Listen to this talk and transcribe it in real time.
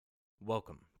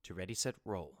Welcome to Ready, Set,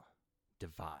 Roll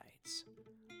Divides.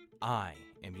 I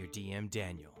am your DM,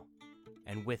 Daniel,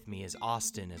 and with me is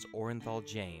Austin as Orenthal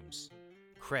James,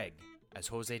 Craig as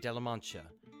Jose de la Mancha,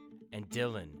 and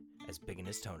Dylan as Big in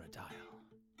his Tonadile.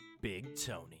 Big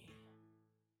Tony.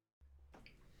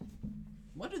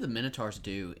 What do the Minotaurs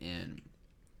do in,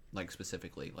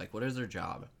 specifically? What is their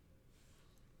job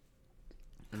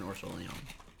in Ursa Leon?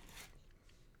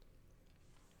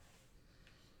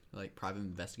 Private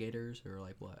investigators or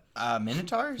what?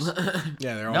 Minotaurs?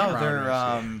 Yeah, they're all No, private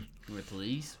they're With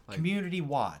police? community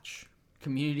watch.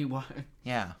 Community watch?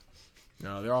 Yeah.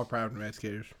 No, they're all private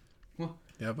investigators. What?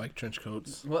 They have trench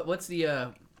coats. What's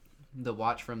the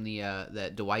watch from the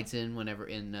that Dwight's in whenever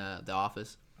in the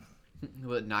office?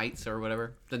 What, Knights or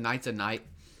whatever? The Knights at Night.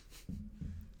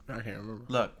 I can't remember.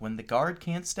 Look, when the guard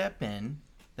can't step in,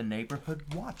 the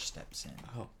neighborhood watch steps in.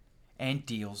 Oh. And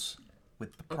deals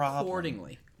with the problem.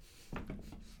 Accordingly.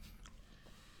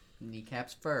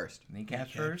 Kneecaps first.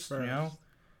 Kneecaps first, you know.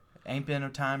 Ain't been a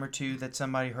time or two that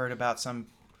somebody heard about some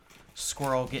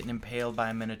squirrel getting impaled by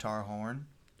a minotaur horn.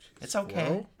 It's okay.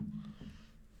 Squirrel?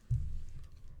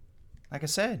 Like I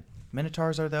said,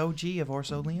 minotaurs are the OG of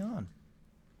Orso Leon.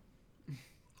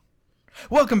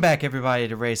 Welcome back, everybody,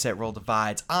 to Ready, Set, Roll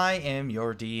Divides. I am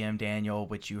your DM, Daniel,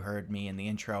 which you heard me in the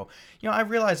intro. You know, I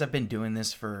realize I've been doing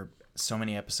this for so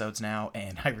many episodes now,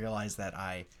 and I realize that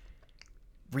I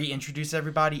reintroduce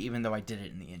everybody, even though I did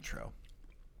it in the intro.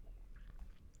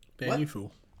 Dan, What? you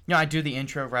fool. You know, I do the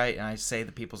intro, right, and I say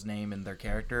the people's name and their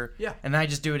character. Yeah. And then I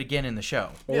just do it again in the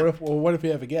show. Well, what if we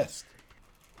have a guest?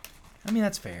 I mean,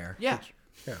 that's fair. Yeah.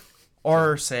 Yeah.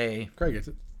 Or say, Craig gets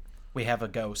it. we have a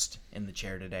ghost in the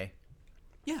chair today.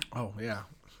 Yeah. Oh, yeah.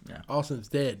 Yeah. Austin's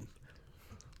dead.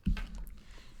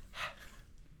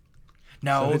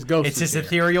 No, So his ghost it's is his here.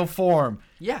 ethereal form.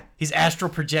 Yeah. He's astral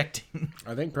projecting.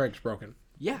 I think Craig's broken.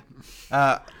 Yeah.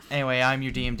 Anyway, I'm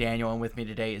your DM, Daniel, and with me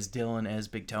today is Dylan as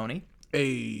Big Tony.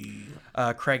 Hey.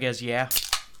 Craig as Yeah.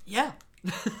 Yeah.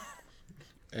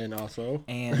 And also...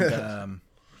 And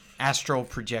astral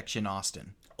projection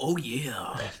Austin. Oh,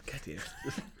 yeah. Goddamn.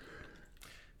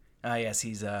 Yes,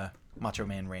 he's Macho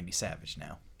Man Randy Savage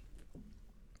now.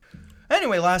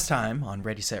 Anyway, last time on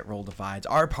Ready, Set, Roll Divides,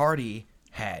 our party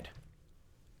had...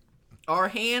 Our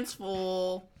hands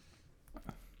full.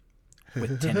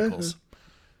 with tentacles.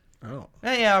 Oh.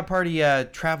 Yeah, our party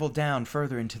traveled down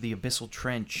further into the abyssal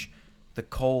trench, the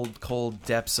cold, cold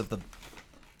depths of the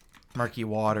murky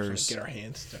waters. Get our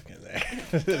hands stuck in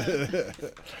there.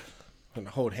 I'm going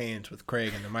to hold hands with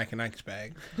Craig in the Mike and Ike's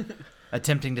bag.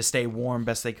 Attempting to stay warm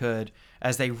best they could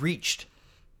as they reached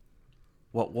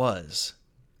what was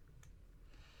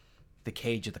the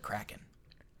cage of the Kraken.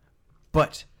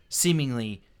 But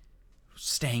seemingly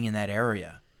staying in that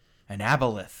area, an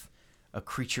aboleth, a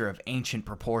creature of ancient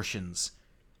proportions,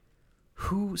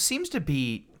 who seems to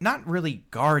be not really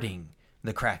guarding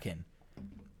the Kraken,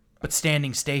 but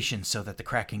standing stationed so that the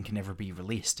Kraken can never be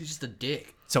released, He's just a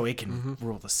dick. so it can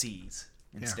rule the seas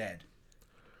instead.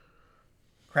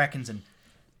 Krakens and,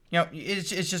 you know, it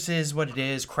just is what it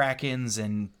is. Krakens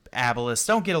and aboleths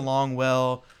don't get along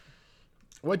well.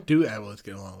 What do aboleths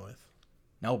get along with?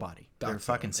 Nobody. They're Dogs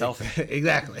fucking don't. selfish.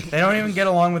 Exactly. They don't even get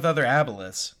along with other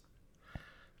aboleths.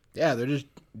 Yeah, they're just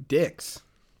dicks.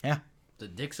 Yeah. The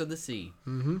dicks of the sea.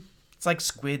 It's like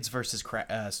squids versus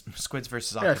squids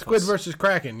versus Yeah, octopus. Squid versus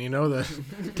Kraken. You know,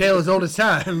 the tale as old as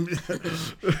time.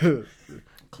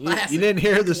 Classic. You didn't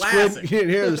hear the Classic. squid. You didn't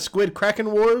hear the Squid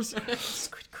Kraken wars.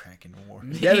 Squid Kraken War.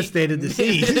 Devastated the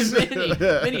seas.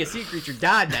 many a sea creature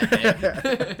died that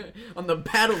day on the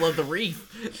Battle of the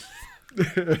Reef.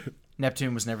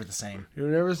 Neptune was never the same. You were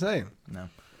never saying. No.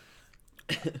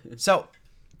 So,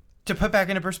 to put back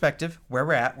into perspective where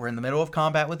we're in the middle of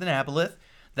combat with an aboleth.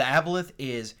 The aboleth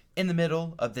is in the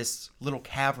middle of this little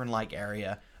cavern-like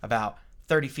area, about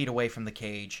 30 feet away from the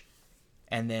cage.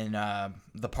 And then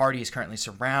the party is currently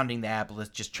surrounding the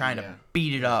aboleth, just trying to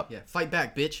beat it up. Yeah, fight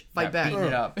back, bitch. Fight back. Beating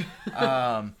it up.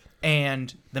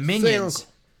 And the minions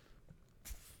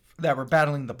that were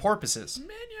battling the porpoises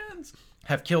Minions.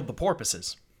 have killed the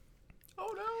porpoises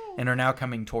Oh no. and are now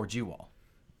coming towards you all.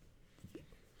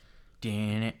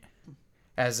 Damn it.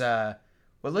 As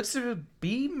what looks to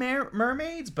be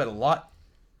mermaids, but a lot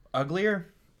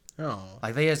uglier. Oh,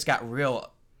 Like they just got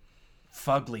real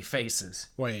fugly faces.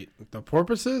 wait, the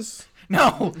porpoises?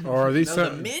 No, Or are these No, the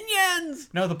some... minions.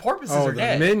 no, the porpoises Oh, are the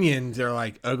dead. minions are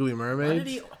like ugly Why mermaids? did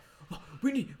he?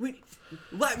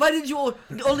 Why did you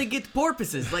only get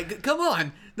porpoises? Come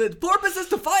on, the porpoises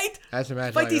to fight? I just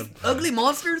imagine Fight like these a ugly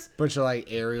monsters? bunch of like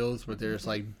aerials, but they're just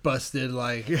like busted,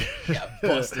 like Yeah,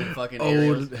 busted fucking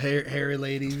aerials. old hairy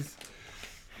ladies.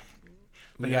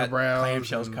 We The got eyebrows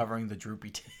clamshells and- covering the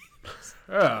droopy tits.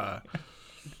 It's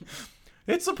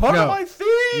It's a part of No. my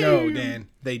theme. No, Dan,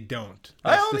 they don't.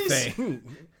 I That's only the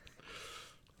thing.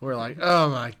 We're like, oh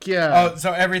my god. Oh,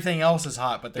 so everything else is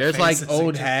hot, but their There's like faces old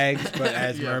are just- hags, but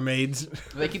as mermaids.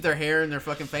 They keep their hair in their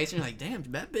fucking face, and you're like, damn,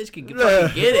 that bitch can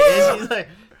fucking get it. She's like,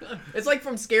 it's like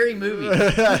from Scary Movie.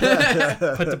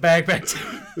 Put the bag back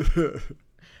down.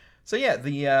 So yeah,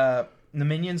 the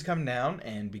minions come down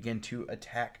and begin to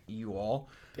attack you all.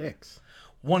 Dicks.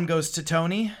 One goes to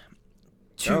Tony,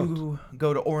 two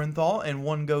go to Orenthal, and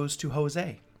one goes to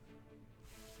Jose.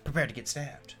 Prepare to get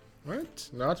stabbed. What?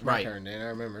 No, it's my Right. turn, Dan. I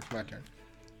remember it's my turn.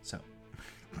 So,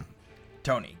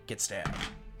 Tony, get stabbed.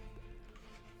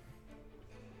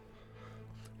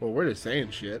 Well, we're just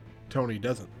saying shit. Tony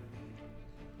doesn't.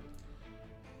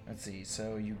 Let's see.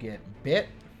 So you get bit,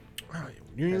 Wow, you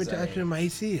didn't even That's touch a- who my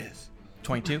AC is.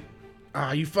 22.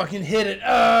 Ah, you fucking hit it.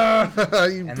 Ah,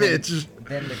 you And bitch.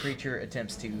 Then the creature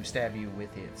attempts to stab you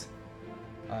with its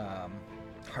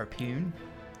harpoon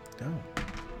No.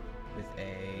 with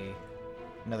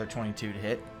another 22 to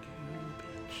hit.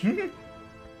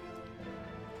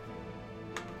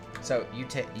 So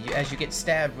as you get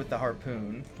stabbed with the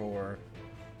harpoon for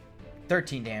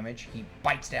 13 damage, he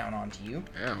bites down onto you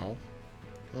Ow.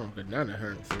 Oh, good. Now that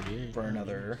 138. for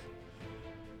another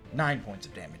 9 points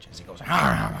of damage as he goes.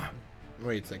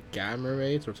 Wait, it's a guy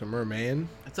mermaid, so it's a merman?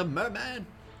 It's a merman.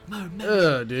 Merman.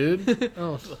 Ugh, dude.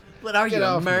 Oh, What are get you, a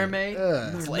off me. mermaid?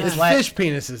 Ugh. It's His like- fish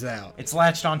penis is out. It's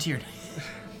latched onto your.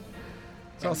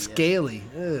 It's all scaly.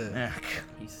 Ugh. Ugh.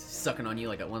 He's sucking on you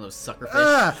like one of those sucker fish.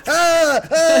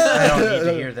 I don't need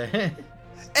to hear that.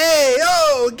 Hey,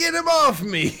 oh, get him off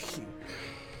me.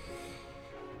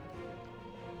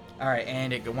 All right,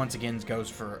 and it once again goes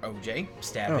for OJ,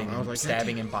 stabbing, Oh, I was like,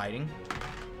 stabbing and biting,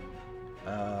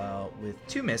 with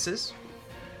 2 misses,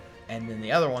 and then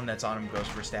the other one that's on him goes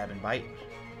for stab and bite,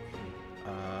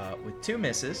 with 2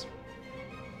 misses,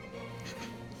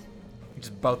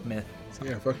 just both miss.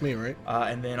 Yeah, fuck me, right?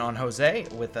 And then on Jose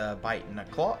with a bite and a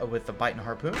claw, with a bite and a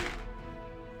harpoon,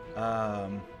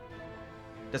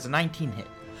 does a 19 hit.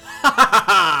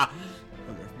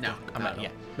 No, I'm not, no. yeah.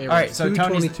 They All were right, so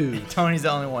Tony's 222s. Tony's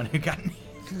the only one who got me.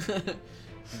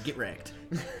 Get wrecked.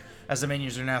 As the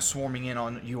minions are now swarming in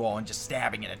on you all and just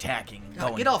stabbing and attacking. And God,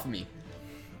 going. get off of me.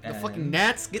 The And- fucking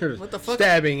gnats. Get, what the fuck?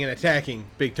 Stabbing and attacking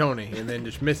Big Tony, and then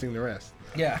just missing the rest.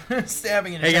 Yeah,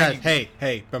 stabbing and Hey guys, attacking.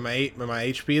 hey, by my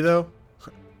HP though,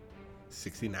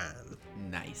 69.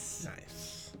 Nice.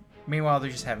 Nice. Meanwhile, they're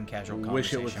just having casual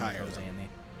Wish conversation it was higher, with Jose and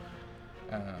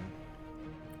the.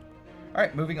 All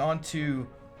right, moving on to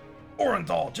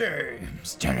Orenthal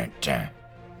James.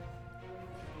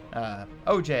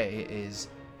 OJ is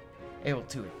able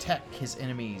to attack his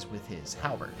enemies with his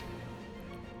halberd.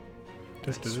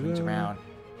 He swings around.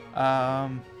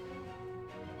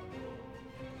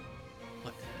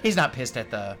 What? He's not pissed at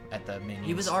the minions.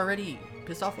 He was already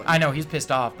pissed off with I know he's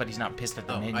pissed off, but he's not pissed at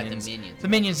the Oh, at the minions. minions. The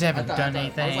minions I haven't thought- done I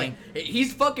was anything. like,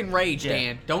 he's fucking raged, Yeah.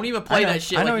 Dan. Don't even play that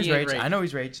shit. I know like he's he ain't raged. I know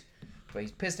he's raged. But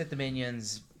he's pissed at the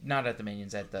minions, not at the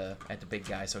minions, at the big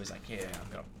guy. So he's like, yeah, I'm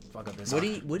gonna fuck up this.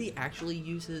 Would he actually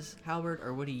use his halberd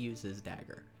or would he use his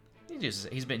dagger?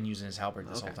 He's been using his halberd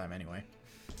this Okay. whole time anyway.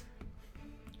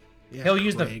 Yeah, He'll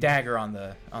use the Craig. dagger on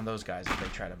those guys if they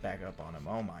try to back up on him.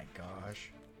 Oh my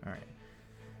gosh! All right.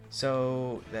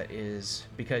 So that is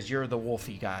because you're the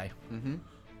wolfy guy. Mm-hmm.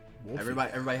 Wolfie.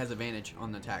 Everybody has advantage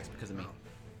on the attacks because of me.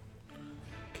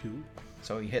 Cool.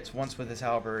 So he hits once with his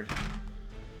halberd,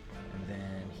 and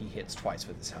then he hits twice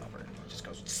with his halberd. It just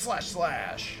goes slash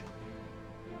slash.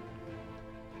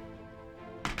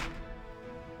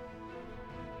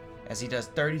 As he does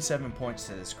 37 points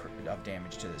to this of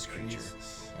damage to this creature,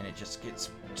 Jesus. and it just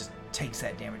takes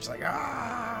that damage like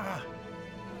ah.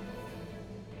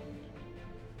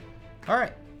 All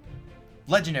right,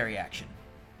 legendary action.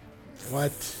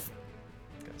 What?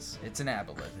 Because it's an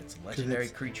aboleth. It's a legendary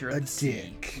it's creature a of the sea.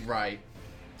 dick. Right.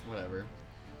 Whatever.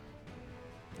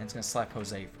 And it's gonna slap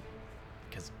Jose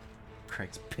because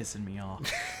Craig's pissing me off.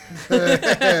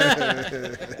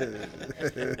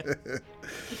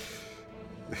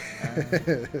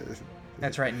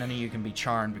 That's right. None of you can be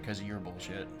charmed because of your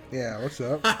bullshit. Yeah, what's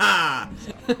up?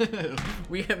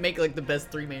 We make like the best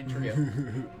 3-man trio.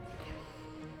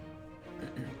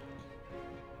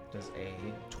 Does a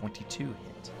 22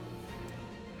 hit?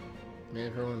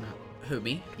 Man, rolling Who,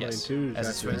 me? Yes. 22 is As it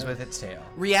after swings that. with its tail.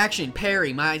 Reaction,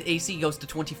 parry. My AC goes to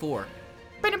 24.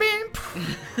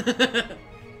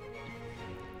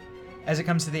 As it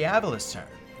comes to the Avalus turn,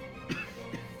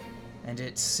 and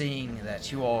it's seeing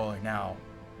that you all are now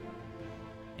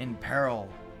in peril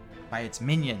by its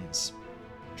minions.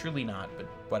 Truly not, but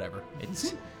whatever.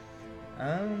 It's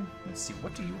let's see,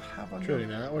 what do you have on Truly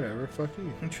not. Whatever. Fuck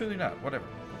you. Truly not, whatever.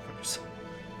 Motherfuckers.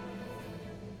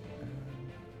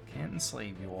 Can't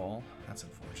enslave you all. That's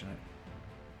unfortunate.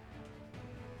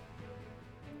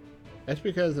 That's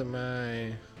because of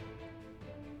my.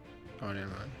 Oh, never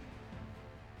mind.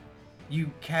 You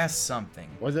cast something.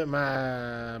 Was it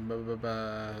my?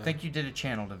 I think you did a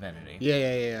channel divinity.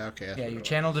 Yeah. Okay. that's Yeah, what your it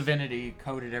channel divinity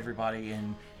coded everybody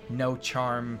in no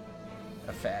charm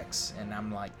effects, and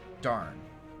I'm like, darn.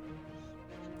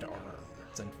 was. Darn.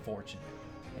 It's unfortunate,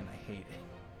 and I hate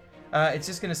it. It's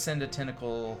just gonna send a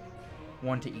tentacle,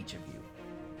 one to each of you.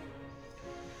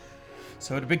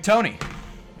 So to Big Tony.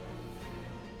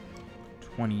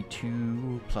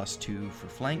 22 plus 2 for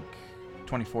flank.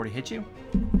 24 to hit you.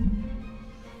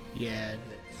 Yeah.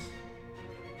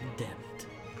 Damn it.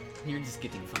 You're just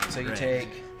getting fucking So you wrecked. take.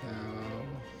 Oh.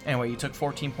 Anyway, you took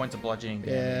 14 points of bludgeoning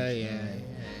damage. Yeah.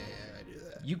 I do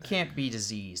that. You can't be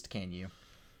diseased, can you?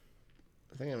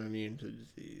 I think I'm immune to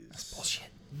disease. That's bullshit.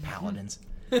 Paladins.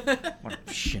 What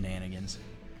shenanigans.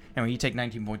 Anyway, you take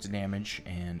 19 points of damage,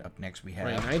 and up next we have.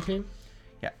 Wait, 19?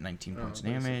 Yeah, 19 points of I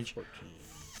thought you said damage. 14.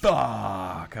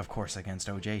 Fuck! Of course, against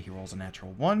OJ, he rolls a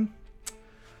natural 1.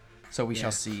 So we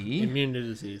shall see. Immune to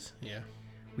disease. Yeah.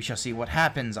 We shall see what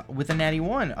happens with a natty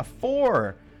 1, a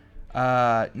 4.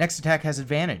 Next attack has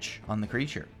advantage on the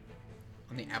creature.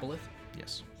 On the aboleth?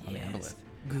 Yes, on the Yes.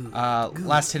 aboleth.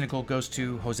 Last tentacle goes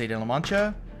to Jose de la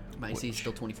Mancha. My AC is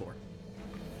still 24.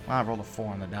 Well, I rolled a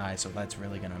 4 on the die, so that's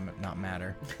really gonna not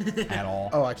matter at all.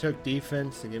 Oh, I took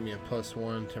defense to give me a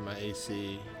 +1 to my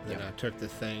AC. Then Yep. I took the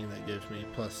thing that gives me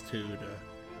 +2 to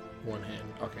one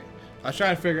hand. Okay. I was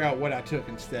trying to figure out what I took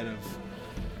instead of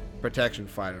protection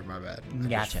fighter. My bad. I just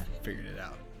Gotcha. figured it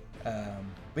out.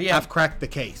 But yeah, I've cracked the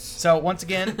case. so once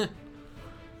again,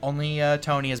 only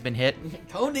Tony has been hit,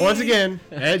 Tony! Once again,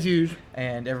 as usual.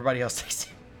 and everybody else takes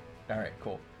it. All right,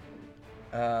 cool.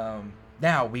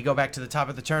 Now we go back to the top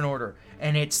of the turn order,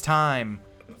 and it's time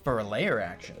for a layer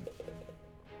action.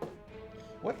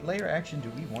 What layer action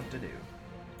do we want to do?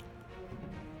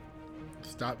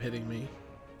 Stop hitting me.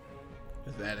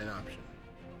 Is that an option?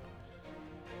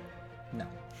 No.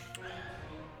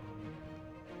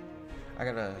 I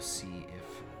gotta see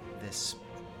if this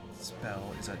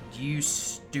spell is a you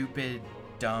stupid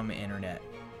dumb internet.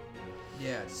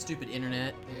 Yeah, stupid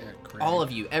internet. Yeah, Craig. All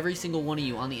of you, every single one of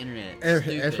you on the internet.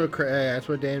 That's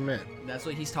what Dan meant. That's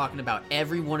what he's talking about.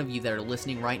 Every one of you that are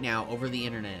listening right now over the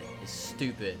internet is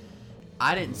stupid.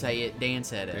 I didn't say it. Dan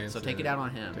said it. Dan so said take it out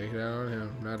on him. Take it out on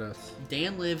him, not us.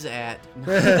 Dan lives at.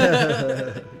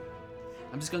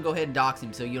 I'm just gonna go ahead and dox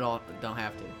him so you don't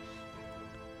have to.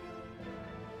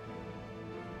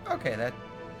 Okay, that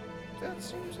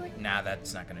seems like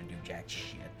that's not gonna do jack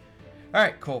shit. All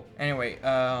right, cool. Anyway,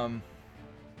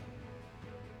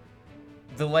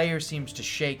 the layer seems to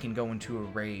shake and go into a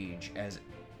rage as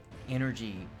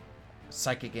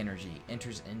psychic energy,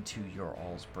 enters into your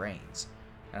all's brains,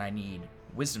 and I need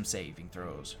wisdom saving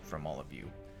throws from all of you,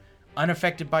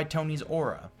 unaffected by Tony's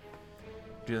aura,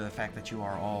 due to the fact that you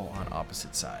are all on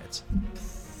opposite sides.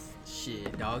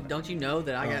 Shit, dog. Don't you know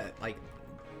that I got like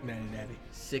Natty.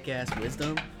 sick ass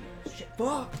wisdom? Shit,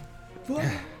 fuck.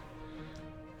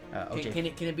 Okay,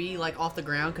 OJ, can it be like off the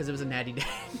ground because it was a natty day?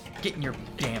 get in your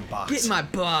damn box. Get in my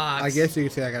box. I guess you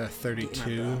could say I got a Get in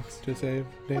 32 my box. to save.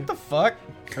 Dan. What the fuck?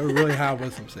 I would really high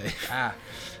wisdom save.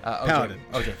 OJ,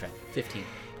 OJ failed. 15.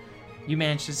 You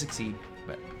managed to succeed,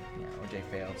 but yeah, OJ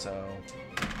failed. So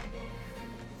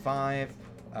 5.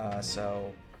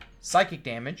 So psychic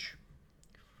damage.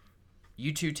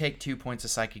 You two take 2 points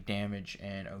of psychic damage,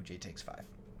 and OJ takes 5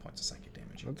 points of psychic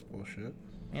damage. That's bullshit.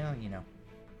 Yeah, you know.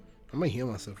 I'm gonna heal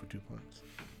myself for 2 points.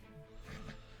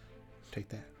 Take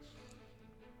that.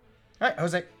 All right,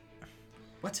 Jose,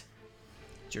 What?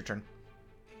 it's your turn.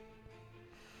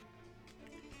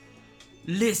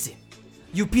 Listen,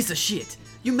 you piece of shit.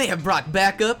 You may have brought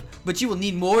backup, but you will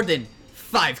need more than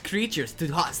 5 creatures to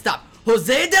stop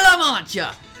Jose de la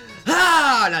Mancha.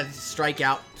 Ah! And I strike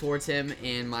out towards him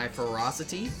in my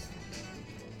ferocity.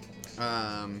 You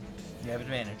have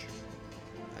advantage.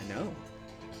 I know.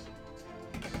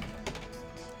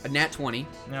 A nat 20.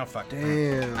 No, fuck.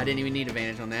 Damn. I didn't even need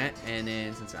advantage on that. And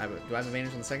then since do I have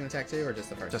advantage on the second attack too, or just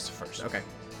the first? Just the first. Okay.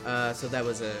 So that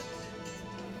was a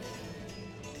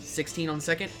 16 on the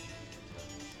second.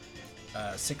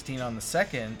 16 on the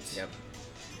second. Yep.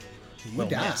 You Will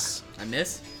die. miss I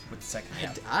miss. with the second. I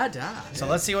Yeah. I die. So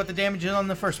let's see what the damage is on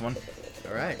the first one.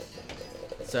 All right.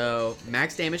 So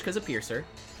max damage because of piercer,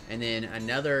 and then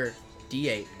another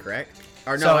D8, correct?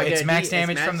 Or So I get it's a max it's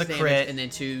damage from the crit. and then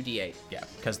 2 D8. Yeah,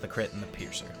 because the crit and the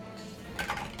piercer.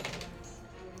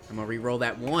 I'm gonna re-roll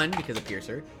that 1 because of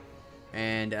Piercer.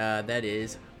 And that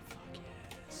is... Fuck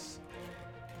yes.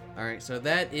 Alright, so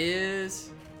that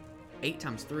is... 8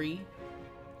 times 3.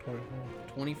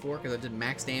 24, because I did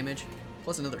max damage.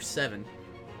 Plus another 7.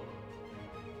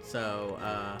 So,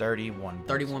 31.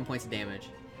 31 points of damage.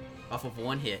 Off of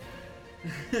 1 hit.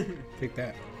 Take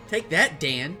that. Take that,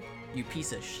 Dan. You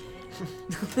piece of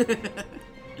shit.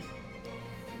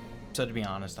 So to be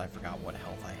honest, I forgot what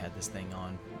health I had this thing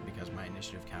on because my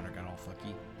initiative counter got all fucky.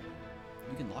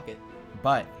 You can lock it.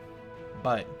 But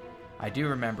I do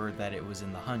remember that it was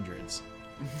in the hundreds.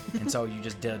 And so you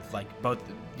just did, like, both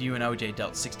you and OJ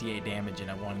dealt 68 damage in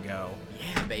a one go.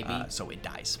 Yeah, baby. So it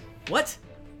dies. What?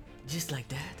 Just like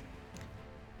that?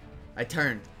 I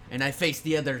turned and I faced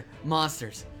the other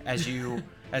monsters.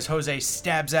 As Jose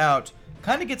stabs out,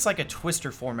 kind of gets like a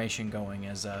twister formation going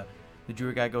as the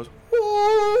druid guy goes,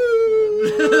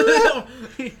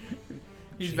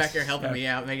 He's back here helping me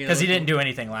out. because he didn't do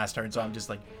anything last turn, so I'm just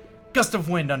like, gust of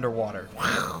wind underwater.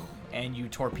 And you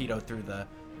torpedo through the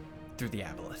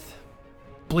aboleth,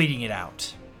 bleeding it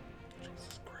out.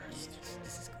 Jesus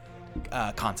Christ.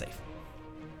 Con save.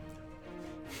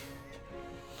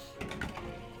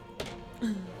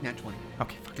 Nat 20.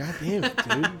 Okay. God damn it,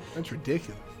 dude. That's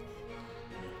ridiculous.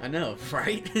 I know,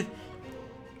 right?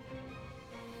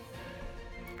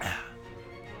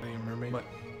 Mermaid. What?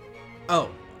 Oh,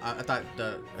 I thought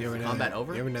the combat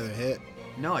over? You have another hit.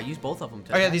 No, I used both of them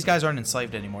to Oh yeah, attack these me. guys aren't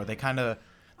enslaved anymore. They kind of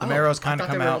the Oh, marrows kind I of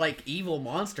thought come they were out. like evil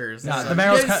monsters. Nah, So the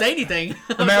marrows you didn't ki- say anything.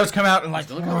 The marrows come out and like.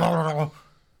 Still come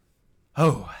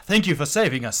Oh, thank you for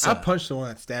saving us, I sir. punched the one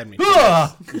that stabbed me.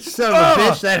 Ah! Son of a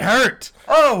bitch, that hurt.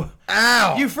 Oh,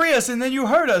 Ow. you free us and then you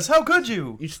hurt us. How could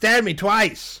you? You stabbed me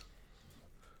twice.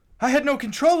 I had no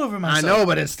control over myself. I know,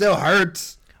 but it still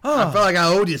hurts. Ah. I felt like I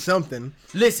owed you something.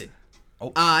 Listen,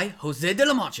 Oh. I, Jose de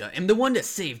la Mancha, am the one that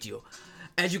saved you.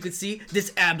 As you can see, this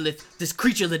aboleth, this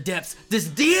creature of the depths, this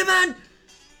demon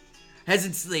has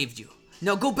enslaved you.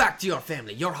 Now go back to your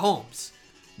family, your homes,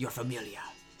 your familia.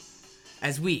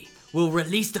 As we will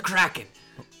release the Kraken.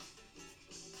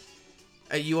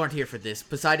 You aren't here for this.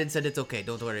 Poseidon said it's okay.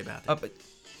 Don't worry about it.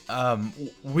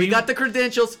 We Got the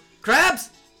credentials.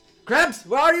 Crabs! Crabs,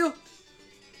 where are you?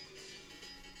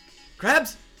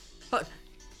 Crabs?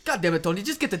 God damn it, Tony.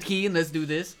 Just get the key and let's do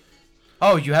this.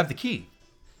 Oh, you have the key.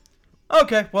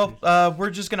 Okay, well, we're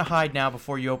just gonna hide now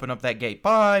before you open up that gate.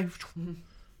 Bye.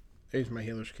 Here's my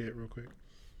healer's kit real quick.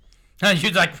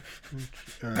 You're like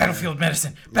battlefield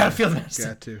medicine. Battlefield medicine.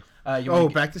 Got to. You wanna,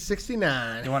 Back to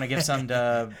 69. you want to give some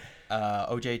to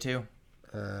OJ too?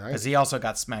 I Because he also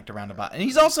got smacked around about, and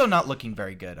he's also not looking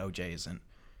very good. OJ isn't.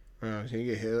 can you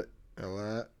get hit a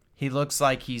lot? He looks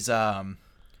like he's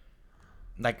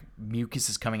like mucus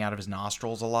is coming out of his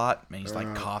nostrils a lot, and he's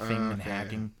like coughing and okay.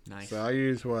 hacking. Nice. So I'll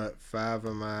use what, 5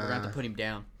 of my. We're going to have to put him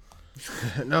down.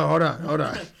 No, hold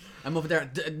on. I'm over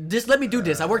there. Just let me do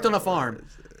this. I worked on a farm.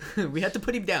 We have to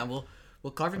put him down.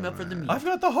 We'll carve him up for the meat. I've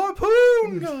got the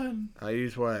harpoon gun. I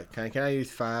use what? Can I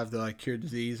use 5 to like cure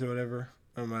disease or whatever?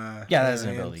 On my Yeah, that's an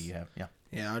hands? ability you have. Yeah.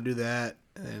 Yeah, I'll do that,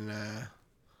 and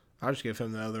I'll just give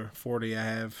him the other 40 I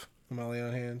have on my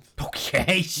Leon hands.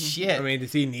 Okay, shit. I mean,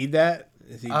 does he need that?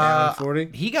 Is he down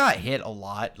 40? He got hit a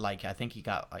lot. Like I think he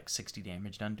got like 60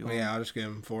 damage done to him. Yeah, I'll just give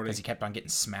him 40. Because he kept on getting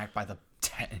smacked by the.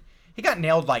 He got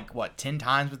nailed like what 10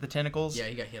 times with the tentacles. Yeah,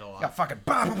 he got hit a lot. Got fucking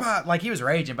bah, bah, bah. Like he was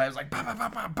raging, but it was like bah, bah, bah,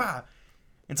 bah, bah.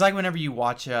 It's like whenever you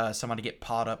watch somebody get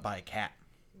pawed up by a cat.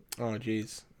 Oh,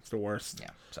 jeez. It's the worst.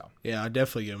 Yeah. So Yeah, I'll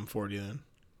definitely give him 40 then.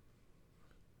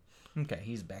 okay,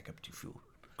 he's back up to full.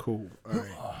 Cool. All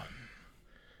right.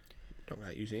 Don't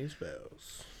got to use any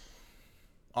spells.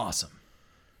 Awesome.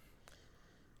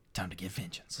 Time to get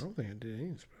vengeance. I don't think I did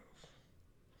any spells.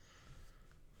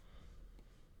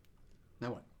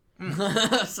 Now what?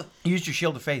 You used your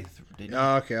shield of faith, didn't you?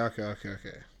 Okay.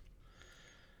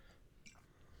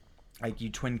 Like you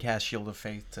twin cast shield of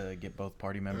faith to get both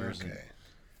party members. Okay.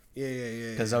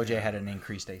 Yeah. Because OJ had an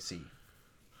increased AC.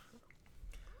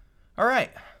 All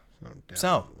right. I'm down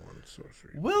So, to 1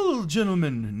 sorcery. well,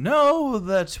 gentlemen, now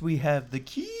that we have the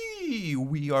key,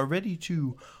 we are ready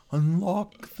to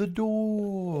unlock the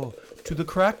door to the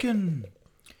Kraken.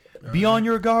 Be on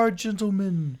your guard,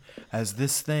 gentlemen, as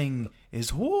this thing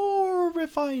is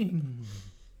horrifying.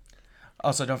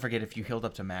 Also, don't forget, if you healed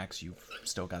up to max, you've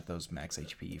still got those max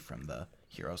HP from the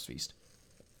Hero's Feast.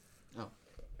 Oh.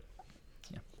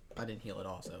 Yeah. I didn't heal at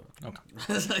all, so. Okay.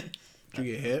 Did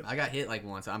you get hit? I got hit like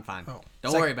once. I'm fine. Oh.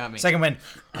 Don't worry about me. Second win.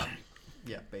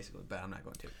 Yeah, basically, but I'm not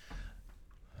going to.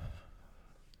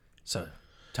 So,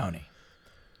 Tony,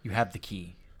 you have the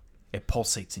key. It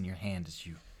pulsates in your hand as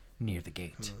you near the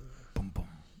gate. Boom, boom,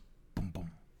 boom,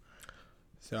 boom.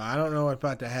 So I don't know what's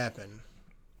about to happen.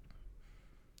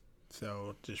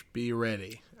 So just be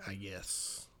ready, I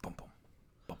guess. Boom, boom,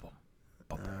 boom, boom,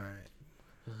 boom, All boom. right.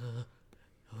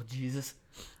 Oh, Jesus.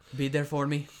 Be there for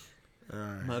me. All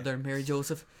right. Mother Mary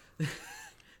Joseph.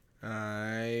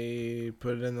 I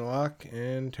put it in the lock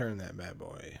and turn that bad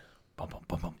boy. Boom, boom,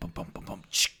 boom, boom, boom, boom, boom, boom.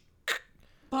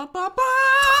 Ba, ba, ba.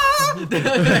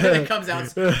 It comes out,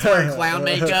 it's wearing clown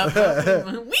makeup.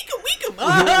 Weekum, weekum.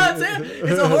 Ah,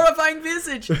 it's a horrifying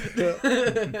visage.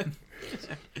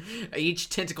 Each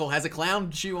tentacle has a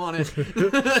clown shoe on it.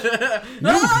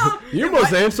 You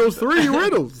must answer 3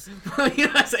 riddles. You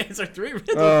must answer 3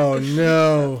 riddles. Oh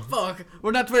no. Fuck,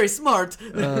 we're not very smart.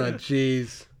 Oh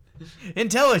jeez.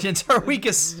 Intelligence, our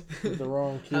weakest. The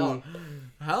wrong key.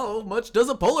 How much does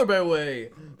a polar bear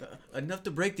weigh? Enough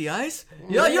to break the ice?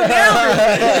 Yeah, you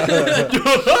nailed it! You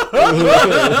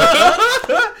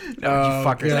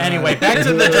fuckers. Anyway, back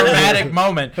to the dramatic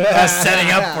moment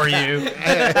setting up for you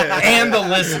and the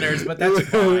listeners, but that's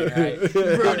fine, right?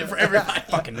 Ruined it for everybody.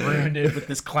 Fucking ruined it with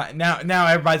this clown. Now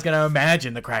everybody's gonna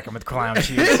imagine the Kraken with clown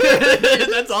shoes.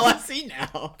 That's all I see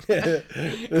now.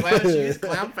 Clown shoes,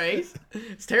 clown face.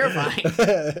 It's terrifying.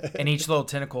 And each little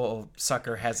tentacle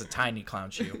sucker has a tiny clown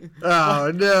shoe.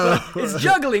 Oh no. It's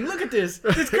juggling. Look at this.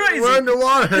 It's crazy. We're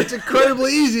underwater. It's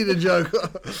incredibly easy to juggle.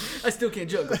 I still can't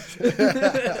juggle.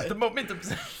 The momentum.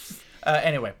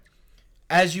 Anyway,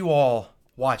 as you all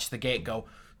watch the gate go,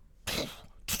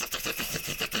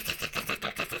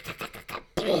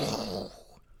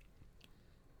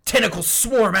 tentacles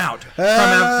swarm out from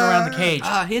around the cage,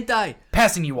 Hentai.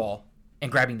 passing you all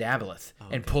and grabbing the aboleth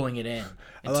and pulling it in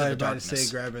I into thought the about to darkness.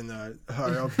 say grabbing the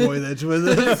our boy that's with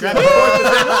us.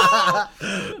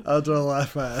 I'll try to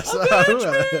laugh my ass off.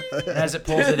 And as it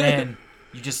pulls it in,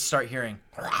 you just start hearing.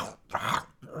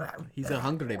 He's a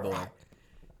hungry boy.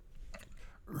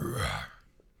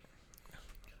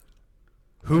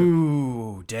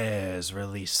 Who dares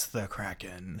release the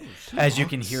Kraken? As you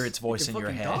can hear its voice in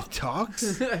your fucking head. talk.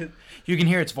 Talks? You can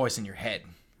hear its voice in your head.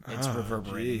 It's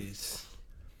reverberating. Jeez.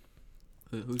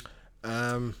 Who's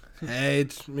Hey,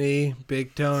 it's me,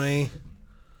 Big Tony.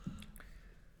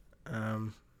 I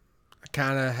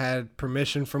kind of had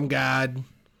permission from God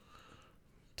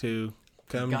to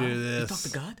come God? do You this. talk to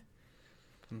God?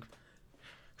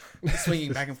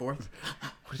 Swinging back and forth.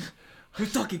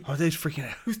 Who's talking? Oh, they're freaking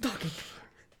out. Who's talking?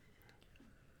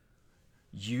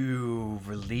 You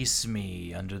release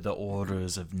me under the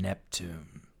orders of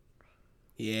Neptune.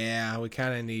 Yeah, we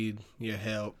kind of need your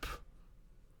help.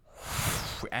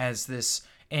 As this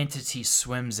entity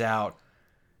swims out,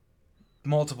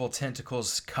 multiple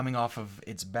tentacles coming off of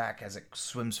its back as it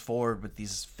swims forward with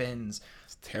these fins.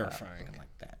 It's terrifying. Looking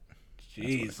like that. That's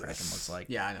Jesus. what a Kraken looks like.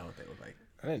 Yeah, I know what they look like.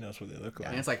 I didn't know that's what they look like.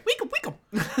 And it's like, weekum, weekum.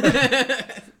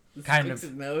 Kind Sticks of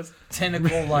his nose.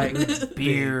 tentacle-like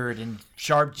beard and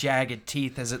sharp, jagged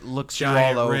teeth as it looks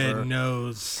Giant you all red over.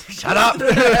 nose. Shut up!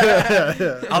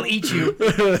 I'll eat you.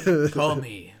 Call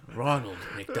me Ronald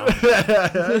McDonald.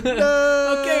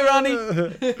 Okay, Ronnie.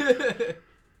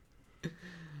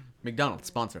 McDonald's,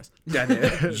 sponsor us.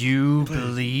 You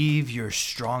believe you're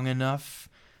strong enough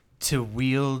to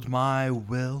wield my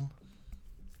will?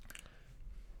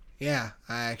 Yeah,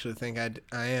 I actually think I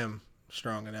am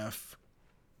strong enough.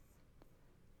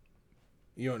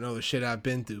 You don't know the shit I've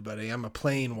been through, buddy. I'm a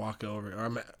plane walker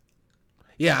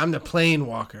I'm the plane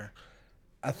walker.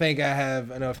 I think I have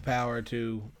enough power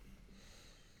to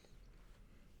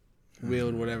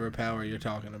wield whatever power you're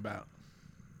talking about.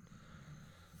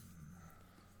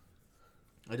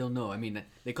 I don't know. I mean,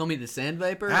 they call me the Sand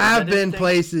Viper. Is I've that been anything?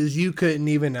 places you couldn't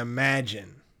even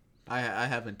imagine. I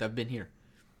haven't. I've been here.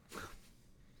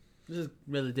 This is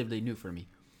relatively new for me.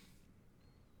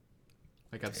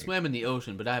 Like, I've swam in the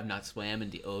ocean, but I have not swam in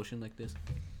the ocean like this.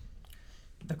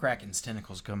 The Kraken's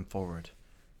tentacles come forward,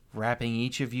 wrapping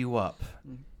each of you up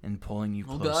and pulling you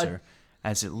Oh, closer God.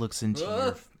 as it looks into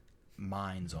your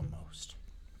minds almost.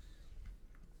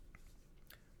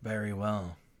 Very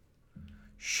well.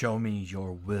 Show me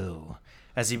your will.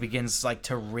 As he begins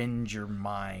to rend your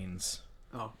minds.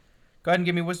 Oh, Go ahead and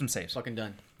give me wisdom saves. fucking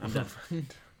done. I'm done.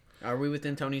 Are we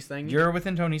within Tony's thing? You're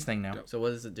within Tony's thing now. So what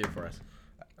does it do for us?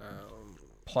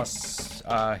 Plus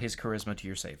his charisma to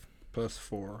your save. Plus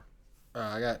 4.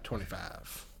 I got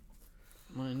 25.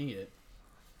 I'm gonna need it.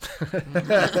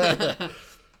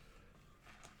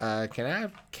 Can I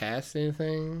cast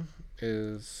anything?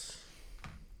 Is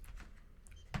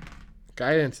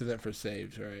guidance isn't for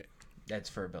saves, right? That's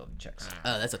for ability checks.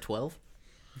 That's a 12.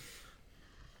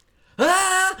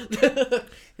 Ah!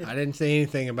 I didn't say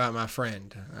anything about my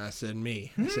friend. I said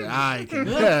me. I said I can.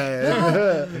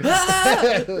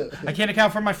 I can't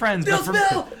account for my friends, Spill,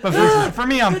 spill! but for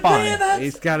me, I'm fine.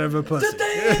 He's kind of a pussy.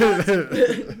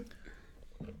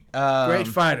 Great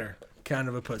fighter. Kind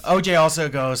of a pussy. OJ also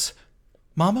goes,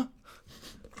 Mama?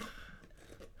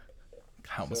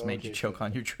 I almost made you choke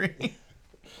on your tree.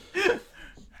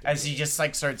 As he just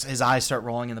like starts, his eyes start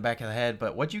rolling in the back of the head.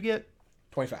 But what'd you get?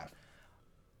 25.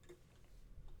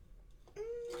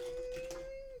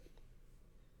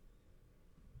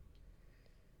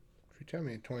 If you tell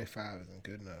me 25 isn't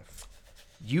good enough.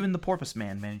 You and the Porpoise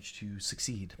Man managed to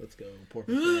succeed. Let's go,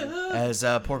 Porpoise Man. As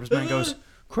Porpoise Man goes,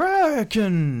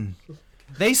 Kraken!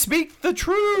 They speak the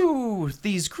truth!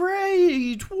 These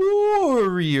great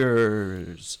warriors!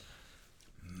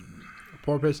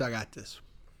 Porpoise, I got this.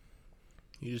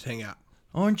 You just hang out.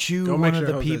 Aren't you Don't one make of sure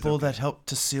the Jose's people okay. that helped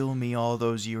to seal me all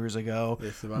those years ago?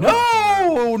 This is what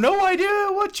I'm No idea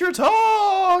what you're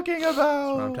talking That's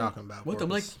about. what I'm talking about. What? I'm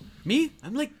like, Porpoise. me?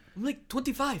 I'm like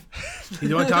 25. He's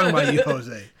the one talking about you,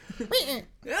 Jose.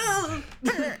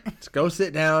 Let's go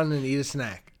sit down and eat a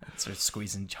snack. Starts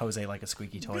squeezing Jose like a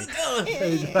squeaky toy.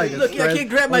 He's like a Look, I stress- can't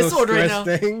grab my one of those sword right stress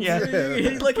now. things.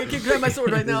 Yeah. Look, I can't grab my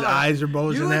sword right now. His eyes are You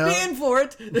bulging would out. be in for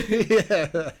it.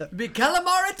 Yeah. Be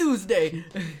Calamari Tuesday.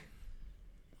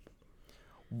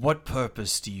 What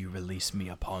purpose do you release me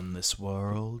upon this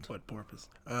world? What porpoise?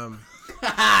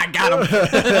 Got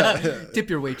him. Tip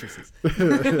your waitresses.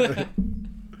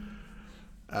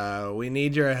 We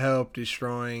need your help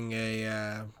destroying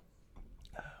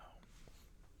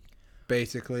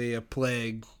basically a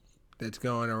plague that's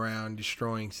going around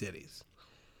destroying cities.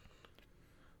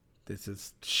 This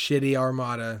is shitty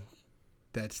armada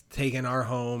that's taken our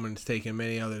home and it's taken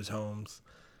many others' homes.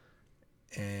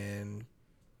 And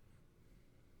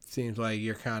seems like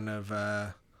you're kind of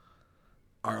our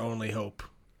only hope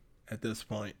at this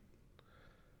point.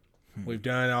 We've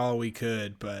done all we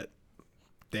could, but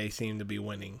they seem to be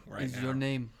winning right Is now. your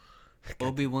name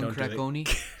Obi-Wan don't do it.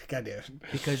 Krakoni? God damn it.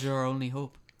 Because you're our only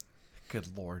hope. Good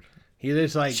lord. He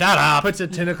just like Shut up. puts a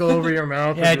tentacle over your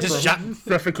mouth. Yeah, and just shut.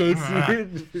 suffocates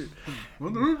you.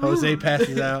 Jose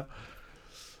passes out.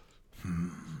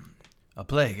 A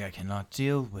plague I cannot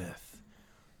deal with,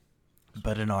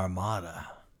 but an armada.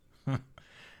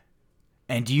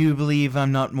 And do you believe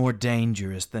I'm not more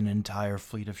dangerous than an entire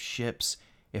fleet of ships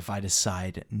if I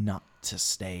decide not to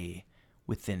stay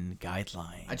within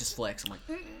guidelines? I just flex. I'm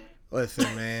like,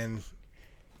 Listen, man.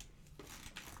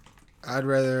 I'd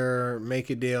rather make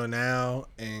a deal now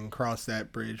and cross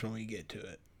that bridge when we get to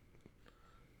it.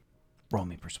 Roll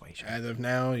me persuasion. As of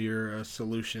now, you're a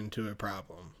solution to a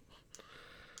problem. You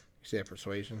said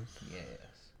persuasion?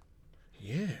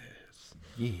 Yes.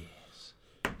 Yes.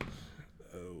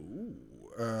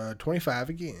 25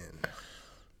 again.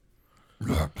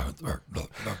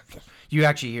 You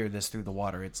actually hear this through the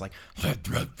water. It's like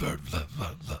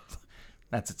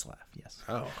that's its laugh. Yes.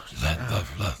 Oh.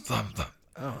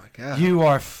 Oh my god. You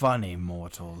are funny,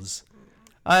 mortals.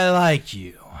 I like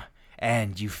you,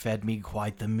 and you fed me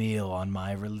quite the meal on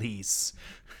my release.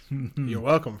 You're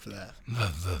welcome for that.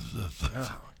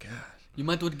 Oh god. you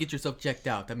might want to get yourself checked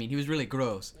out. I mean, he was really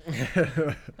gross.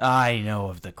 I know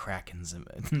of the Krakens.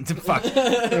 Fuck.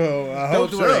 Oh, I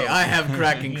hope Don't worry, so. I have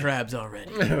Kraken crabs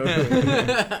already.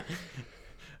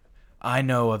 I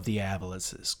know of the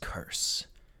Avalus's curse,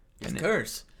 His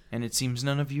curse. and it seems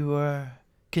none of you are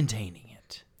containing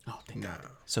it. Oh, thank No. God.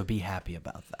 So be happy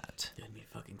about that. Had me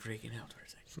fucking freaking out for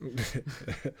a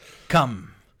second.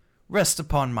 Come, rest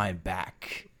upon my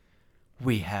back.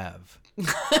 We have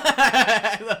Look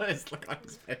on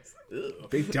his face. Ew.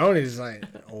 Big Tony's like,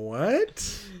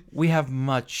 what?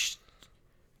 much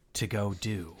to go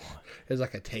do. There's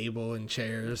like a table and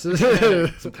chairs.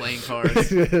 Some playing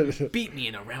cards. Beat me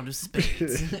in a round of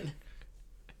spades.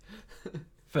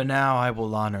 For now, I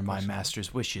will honor my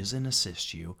master's wishes and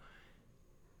assist you.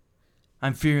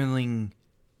 I'm feeling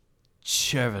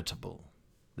charitable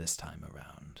this time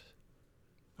around.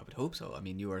 I would hope so. I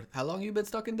mean, how long you been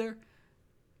stuck in there?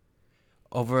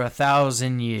 Over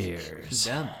 1,000 years.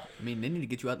 Damn. I mean, they need to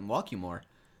get you out and walk you more.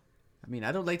 I mean,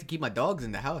 I don't like to keep my dogs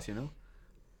in the house, you know?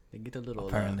 They get a little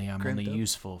Apparently, I'm only cramped up.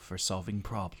 useful for solving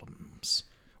problems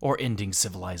or ending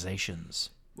civilizations.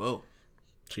 Whoa.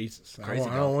 Jesus. I Crazy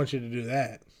don't dog. want you to do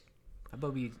that. How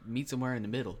about we meet somewhere in the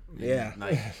middle? And, Yeah.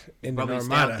 Like, In the probably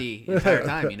stay Armada. out the entire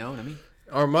time, you know what I mean?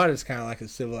 Armada's kind of like a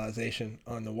civilization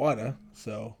on the water,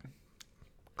 so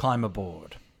Climb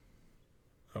aboard,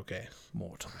 okay.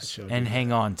 mortals, showed and you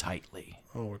hang on tightly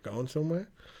Oh, we're going somewhere?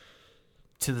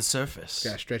 to the surface.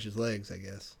 Gotta stretch his legs, I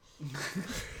guess.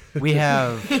 We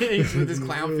have He's with his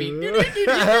clown feet.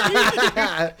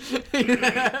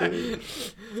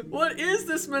 What is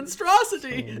this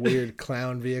monstrosity? Weird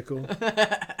clown vehicle.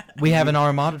 an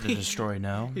armada to destroy.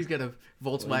 No, He's got a do.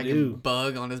 Volkswagen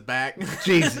Bug on his back.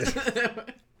 Jesus.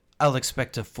 I'll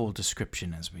expect a full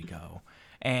description as we go.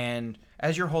 And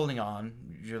as you're holding on,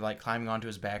 you're like climbing onto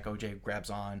his back. OJ grabs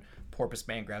on. Porpoise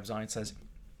Man grabs on and says,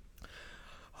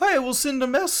 I will send a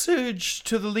message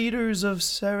to the leaders of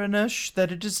Saranesh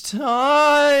that it is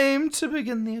time to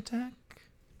begin the attack.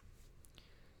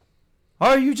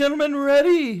 Are you gentlemen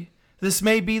ready? This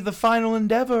may be the final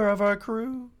endeavor of our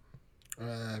crew.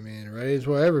 I mean, ready as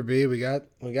we'll ever be. We got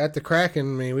the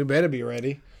Kraken. I mean, we better be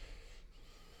ready.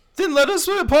 Then let us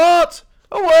report!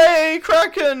 Away,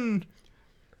 Kraken!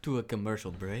 To a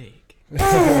commercial break.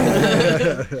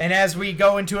 And as we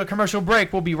go into a commercial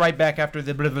break, we'll be right back after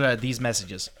these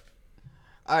messages.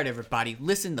 All right, everybody,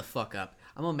 listen the fuck up.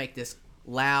 I'm going to make this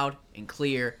loud and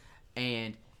clear,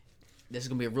 and this is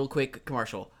going to be a real quick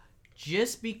commercial.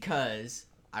 Just because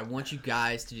I want you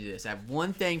guys to do this, I have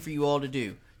one thing for you all to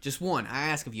do. Just one. I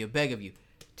ask of you, I beg of you.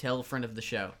 Tell a friend of the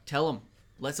show. Tell them.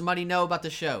 Let somebody know about the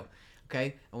show,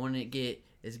 okay? I want to get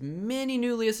as many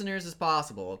new listeners as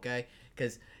possible, okay?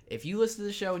 Because if you listen to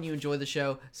the show and you enjoy the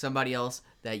show, somebody else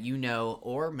that you know,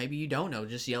 or maybe you don't know,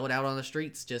 just yell it out on the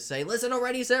streets. Just say, listen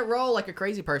already, set, roll, like a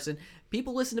crazy person.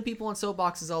 People listen to people on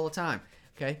soapboxes all the time,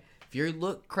 okay? If you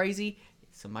look crazy,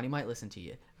 somebody might listen to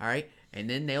you, all right? And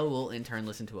then they will, in turn,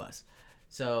 listen to us.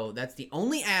 So that's the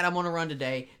only ad I'm going to run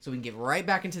today, so we can get right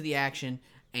back into the action.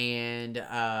 And,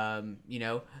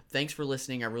 thanks for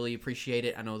listening. I really appreciate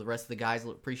it. I know the rest of the guys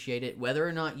appreciate it. Whether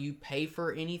or not you pay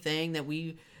for anything that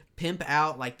we pimp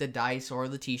out, like the dice or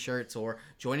the t-shirts or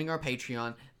joining our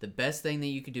Patreon, the best thing that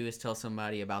you could do is tell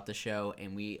somebody about the show,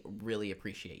 and we really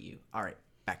appreciate you. All right,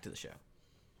 back to the show.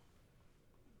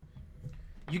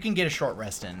 You can get a short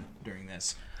rest in during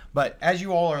this. But as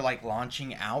you all are like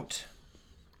launching out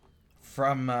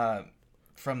from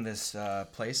this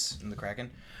place in the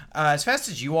Kraken, as fast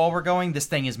as you all were going, this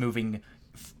thing is moving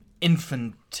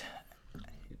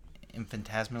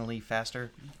infinitesimally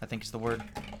faster, I think is the word.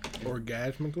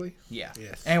 Orgasmically? Yeah.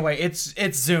 Yes. Anyway, it's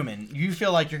zooming. You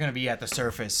feel like you're going to be at the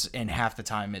surface in half the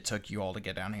time it took you all to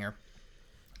get down here.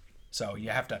 So you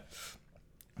have to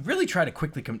really try to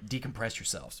quickly decompress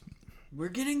yourselves. We're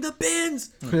getting the bins!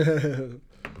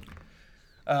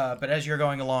 But as you're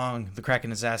going along, the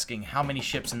Kraken is asking, how many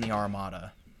ships in the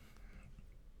Armada?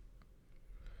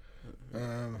 Hold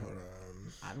on.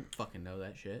 I don't fucking know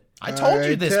that shit. I told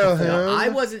you this tell before. him. I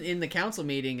wasn't in the council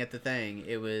meeting at the thing.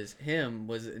 It was him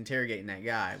was interrogating that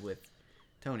guy with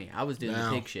Tony. I was doing the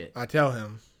pig shit. I tell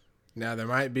him. Now, there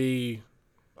might be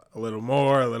a little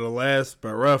more, a little less,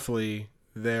 but roughly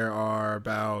there are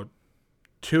about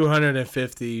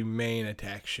 250 main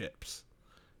attack ships.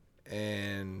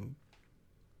 And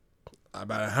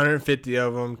about 150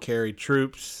 of them carry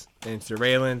troops and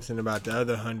surveillance, and about the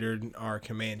other 100 are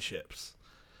command ships.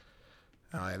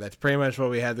 That's pretty much what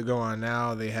we have to go on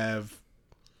now. They have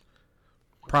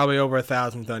probably over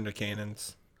 1,000 thunder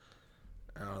cannons.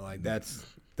 That's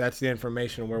the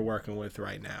information we're working with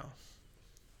right now.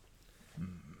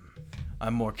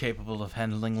 I'm more capable of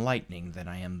handling lightning than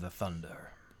I am the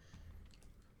thunder.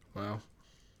 Well,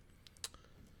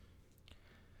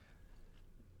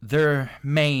 Their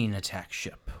main attack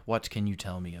ship, what can you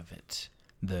tell me of it?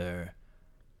 Their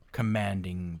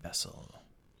commanding vessel.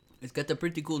 It's got a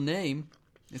pretty cool name.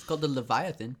 It's called the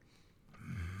Leviathan.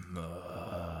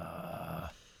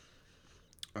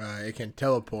 it can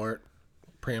teleport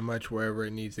pretty much wherever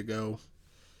it needs to go.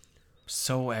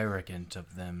 So arrogant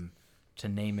of them to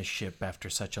name a ship after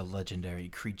such a legendary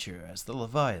creature as the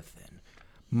Leviathan,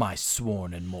 my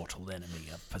sworn and mortal enemy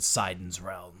of Poseidon's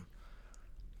realm.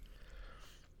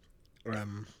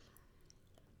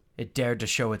 It dared to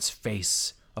show its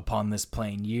face upon this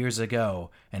plain years ago,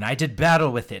 and I did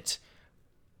battle with it.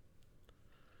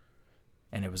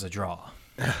 And it was a draw.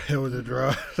 It was a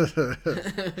draw.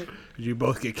 Did you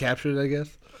both get captured, I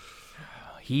guess?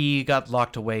 He got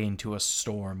locked away into a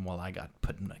storm while I got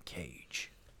put in a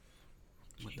cage.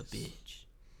 What the bitch?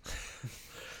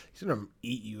 He's gonna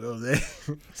eat you over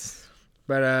there.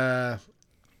 But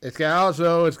it's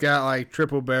got like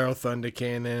triple barrel thunder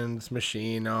cannons,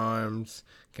 machine arms,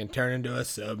 can turn into a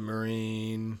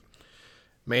submarine,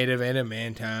 made of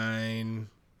adamantine.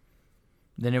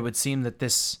 Then it would seem that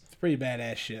this It's a pretty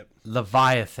badass ship.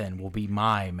 Leviathan will be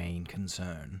my main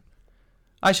concern.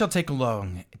 I shall take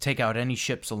out any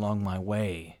ships along my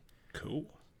way, Cool.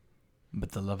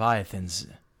 but the Leviathan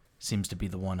seems to be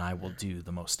the one I will do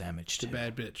the most damage It's a to.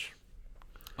 bad bitch.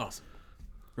 Awesome.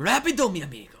 Rapido, mi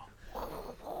amigo.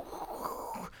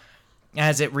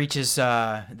 as it reaches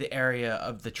the area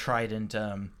of the Trident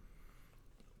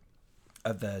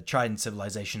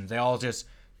civilization, they all just,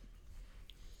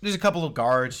 there's a couple of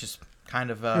guards just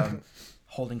kind of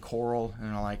holding coral,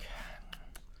 and are like,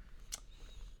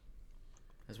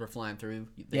 As we're flying through,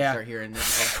 they Yeah. start hearing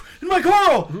this. my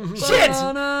coral! Shit!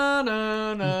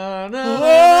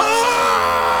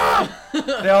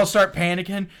 They all start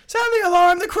panicking. Sound the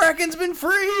alarm! The Kraken's been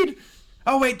freed!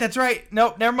 Oh, wait, that's right.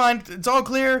 Nope, never mind. It's all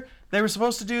clear. They were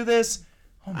supposed to do this.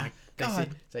 Oh, my God.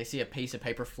 They see a piece of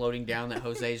paper floating down that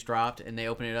Jose's dropped, and they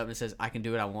open it up and it says, "I can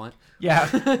do what I want." Yeah,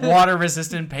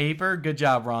 water-resistant paper. Good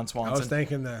job, Ron I was Swanson.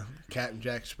 thinking the Captain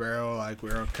Jack Sparrow, like we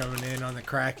were coming in on the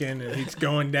Kraken and he's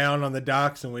going down on the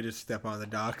docks and we just step on the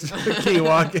docks. Keep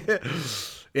walking.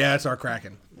 Yeah, it's our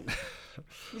Kraken.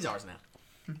 He's ours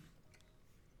now.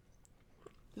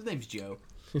 His name's Joe.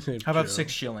 How about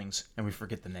 6 shillings? And we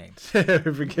forget the name.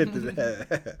 Forget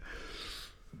that.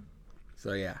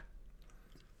 So yeah.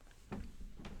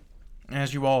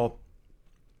 As you all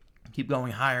keep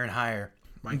going higher and higher,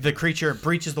 the creature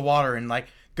breaches the water and like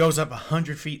goes up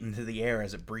 100 feet into the air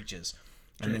as it breaches,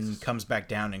 and then comes back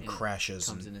down and crashes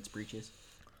Comes in its breeches.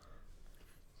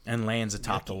 and lands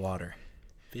atop the water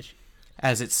Fishy.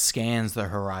 as it scans the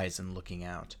horizon, looking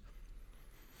out.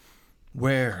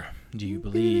 Where do you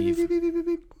believe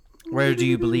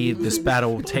this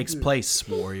battle takes place,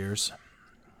 warriors?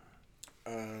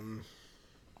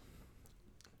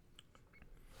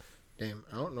 Damn,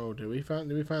 I don't know. Did we find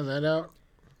that out?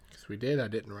 Because we did. I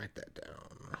didn't write that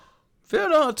down. Fear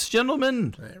not,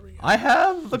 gentlemen. There we go. I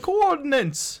have the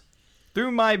coordinates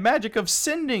through my magic of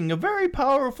sending, a very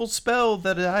powerful spell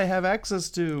that I have access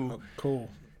to. Oh,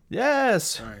 cool.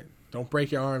 Yes. All right. Don't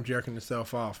break your arm jerking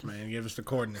yourself off, man. Give us the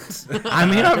coordinates. I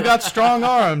mean, I've got strong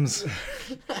arms.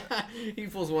 He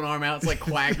pulls one arm out. It's like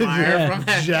Quagmire from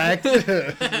that. Jacked.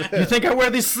 You think I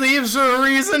wear these sleeves for a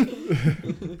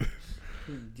reason?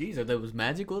 Jeez, are those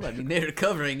magical? I mean, they're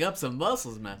covering up some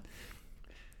muscles, man.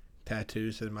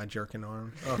 Tattoo says my jerking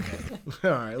arm. Okay.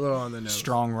 All right. A little on the nose.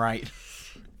 Strong right.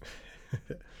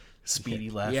 Speedy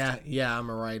left. Yeah, I'm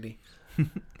a righty.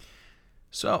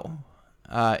 So,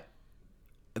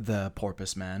 the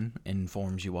Porpoise Man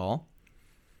informs you all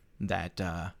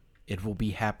that it will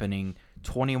be happening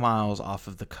 20 miles off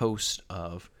of the coast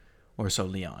of Orso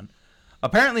Leon.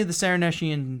 Apparently, the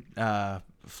Sereneshian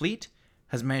fleet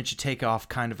has managed to take off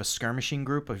kind of a skirmishing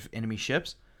group of enemy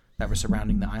ships that were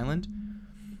surrounding the island,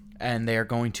 and they are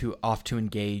going to off to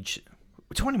engage.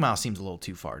 20 miles seems a little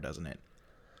too far, doesn't it?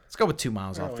 Let's go with 2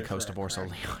 miles off the coast of Orso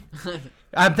Leon.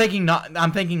 I'm thinking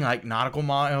like nautical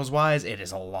miles wise, it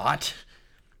is a lot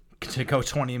to go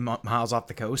 20 miles off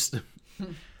the coast.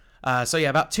 So yeah,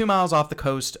 about 2 miles off the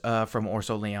coast from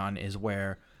Orso Leon is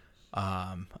where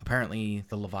apparently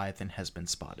the Leviathan has been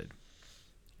spotted,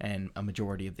 and a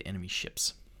majority of the enemy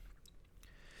ships.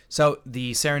 So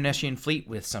the Sereneshian fleet,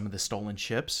 with some of the stolen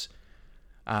ships,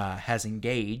 has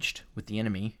engaged with the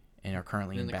enemy and are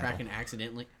currently Then in the battle.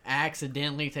 Kraken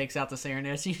accidentally takes out the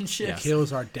Serenessian ships.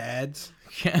 Kills our dads.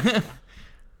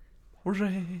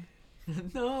 Hooray.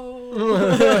 No.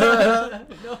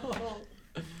 No.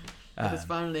 It has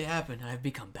finally happened. I've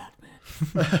become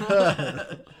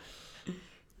Batman.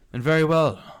 And very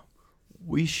well,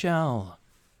 we shall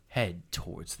head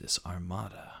towards this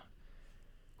armada.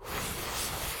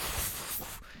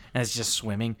 And it's just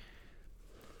swimming.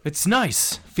 It's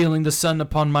nice feeling the sun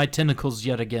upon my tentacles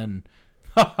yet again.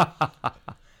 Why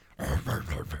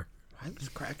is this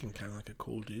Kraken kind of like a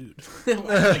cool dude?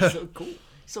 Like, so cool.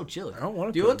 So chill. I don't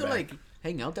wanna Do you put want him to back. like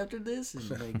hang out after this and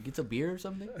like get some beer or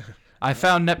something? I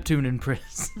found Neptune in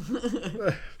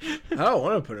prison. I don't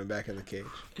want to put him back in the cage.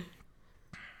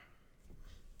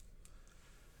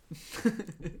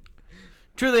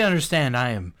 Truly understand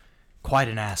I am quite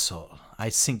an asshole. I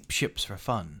sink ships for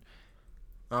fun.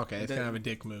 Okay, it's kind of a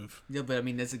dick move. Yeah, but I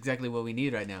mean that's exactly what we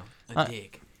need right now. A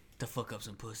dick to fuck up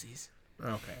some pussies.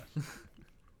 Okay.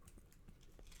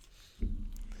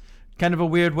 Kind of a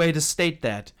weird way to state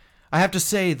that. I have to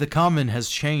say the common has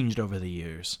changed over the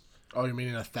years. Oh, you mean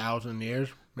in 1,000 years?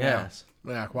 Yes.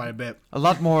 Yeah, quite a bit. A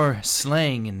lot more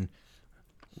slang and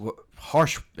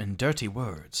harsh and dirty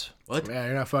words. What? Yeah,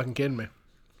 you're not fucking kidding me.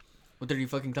 What are you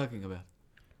fucking talking about?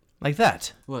 Like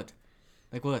that. What?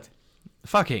 Like what?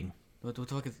 Fucking. What the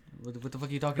fuck are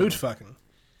you talking Who's about? fucking?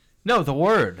 No, the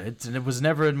word. It was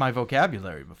never in my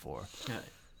vocabulary before.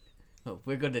 Oh,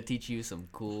 we're gonna teach you some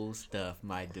cool stuff,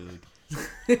 my dude.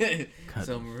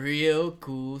 Some real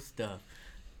cool stuff.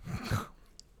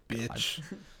 Bitch.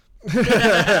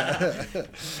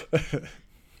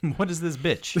 What is this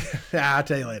bitch? Yeah, I'll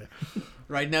tell you later.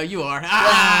 Right now you are. We got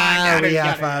high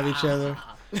it. five each other.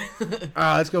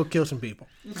 Let's go kill some people.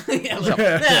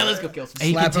 Let's go kill some.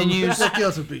 He Slap 'em. continues. Let's go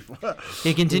kill some people.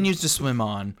 He continues to swim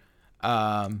on.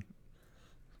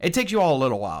 It takes you all a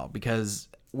little while because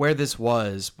where this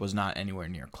was not anywhere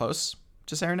near close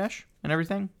to Saranesh and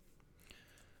everything.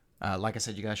 Like I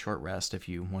said, you got a short rest if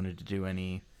you wanted to do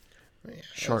any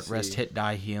short rest, hit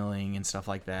die healing and stuff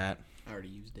like that. I already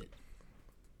used it.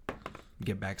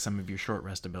 Get back some of your short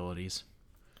rest abilities.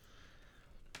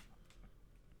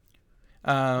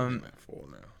 I'm at full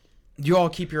now. You all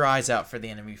keep your eyes out for the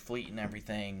enemy fleet and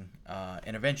everything,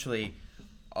 and eventually,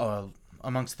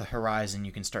 amongst the horizon,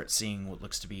 you can start seeing what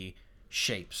looks to be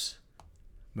shapes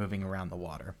moving around the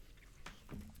water.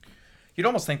 You'd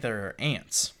almost think they're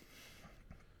ants.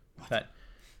 But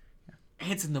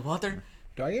Ants in the water.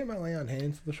 Do I get my lay on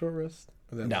hands for the short rest?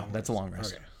 no, that's a long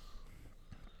rest.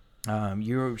 Okay.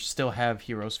 You still have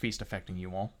Hero's Feast affecting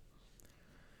you all.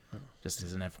 Just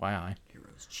as an FYI.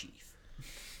 Hero's chief.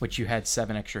 Which you had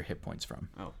 7 extra hit points from.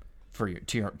 Oh. For your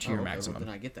to your Okay, maximum. Well,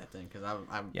 then I get that then because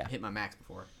I hit my max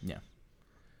before. Yeah.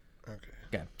 Okay.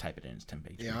 Gotta type it in as 10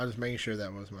 pages. Yeah, I was making sure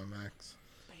that was my max.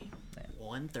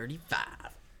 135.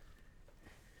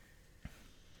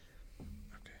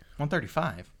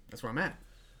 135. That's where I'm at.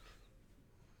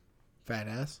 Fat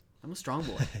ass. I'm a strong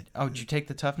boy. Oh, did you take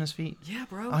the toughness feat? Yeah,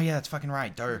 bro. Oh yeah, that's fucking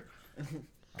right. Durr.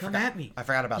 Come at me. I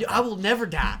forgot about that. I will never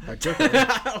die. I took it.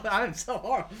 I'm so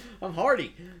hard. I'm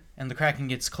hardy. And the Kraken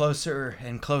gets closer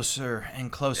and closer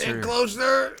and closer. And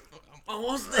closer.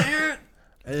 Almost there.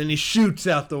 And then he shoots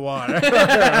out the water.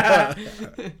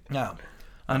 Now,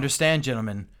 understand,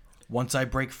 gentlemen, once I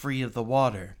break free of the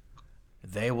water,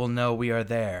 they will know we are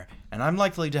there, and I'm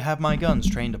likely to have my guns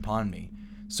trained upon me.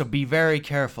 So be very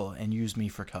careful and use me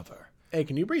for cover. Hey,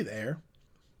 can you breathe air?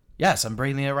 Yes, I'm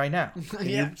breathing it right now. Can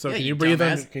you breathe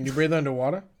under? Can you breathe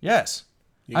underwater? Yes.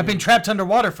 I've been trapped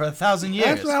underwater for 1,000 years.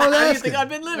 That's what I was How do you asking. think I've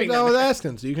been living? That's what I was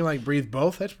asking. So you can like breathe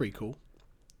both. That's pretty cool.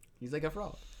 He's like a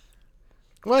frog.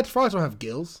 What? Frogs don't have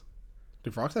gills.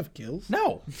 Do frogs have gills?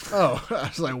 No. Oh, I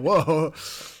was like, whoa.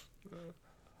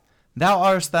 Thou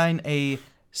art thine a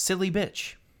silly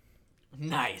bitch.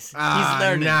 Nice. Ah, He's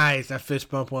learning. nice. I fist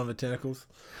bump one of the tentacles.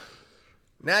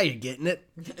 Now you're getting it.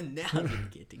 Now you're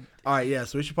getting. All right, yeah.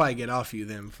 So we should probably get off you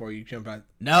then before you jump out.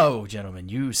 No, gentlemen,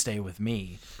 you stay with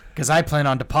me, because I plan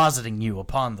on depositing you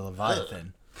upon the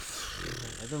Leviathan.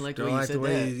 I don't like the Don't way you like the said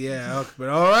way. that. Yeah, okay, but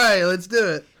all right, let's do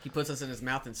it. He puts us in his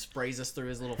mouth and sprays us through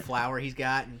his little flower he's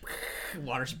got and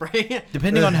water spray.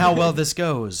 Depending on how well this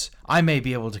goes, I may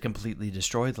be able to completely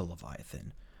destroy the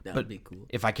Leviathan. That But would be cool.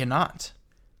 if I cannot,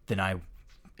 then I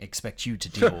expect you to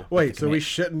deal Wait, with the so we command.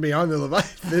 shouldn't be on the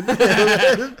Leviathan?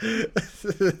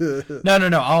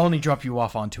 No, I'll only drop you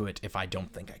off onto it if I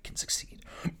don't think I can succeed.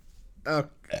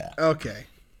 Okay.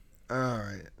 All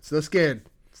right. Still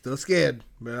scared,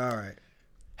 but all right.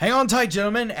 Hang on tight,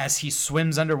 gentlemen, as he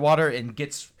swims underwater and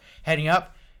gets heading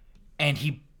up, and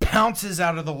he pounces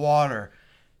out of the water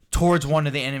towards one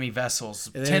of the enemy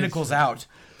vessels, then tentacles out.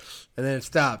 And then it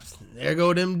stops. There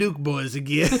go them Duke boys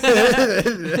again.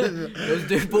 Those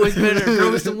dude boys better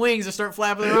grow some wings and start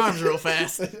flapping their arms real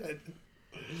fast.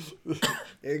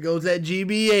 There goes that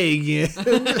GBA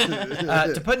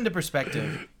again. To put into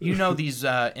perspective, you know these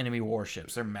enemy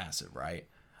warships, they're massive, right?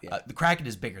 Yeah. The Kraken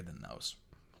is bigger than those.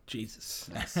 Jesus.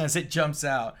 As it jumps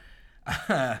out.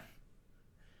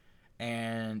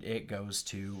 And it goes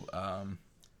to, let's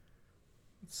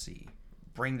see,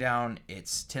 bring down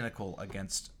its tentacles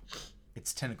against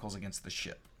the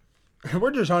ship.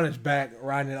 We're just on its back,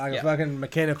 riding it like Yeah. a fucking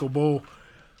mechanical bull.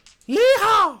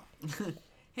 Yeehaw!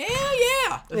 Hell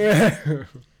yeah! Yeah.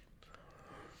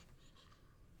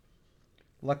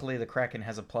 Luckily, the Kraken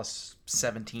has a plus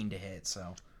 17 to hit,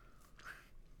 so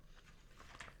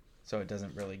it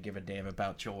doesn't really give a damn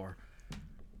about your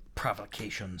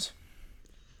provocations.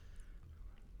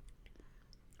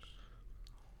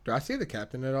 Do I see the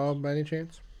captain at all by any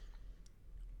chance?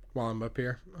 While I'm up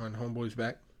here on Homeboy's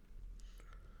back?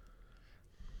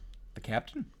 The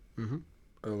captain? Or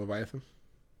the Leviathan?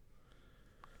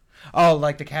 Oh,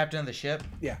 like the captain of the ship?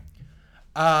 Yeah.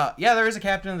 Yeah, there is a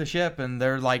captain of the ship, and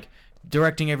they're like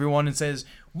directing everyone and says,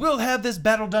 "We'll have this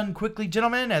battle done quickly,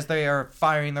 gentlemen," as they are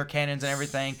firing their cannons and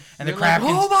everything. And the Kraken.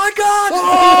 Oh my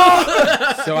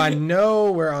god! So I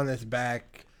know we're on this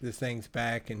thing's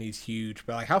back, and he's huge,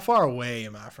 but like, how far away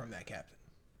am I from that captain?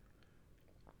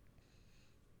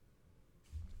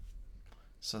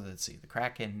 So let's see. The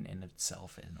Kraken in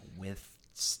itself in width,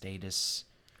 status.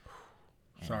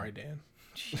 Sorry, Dan.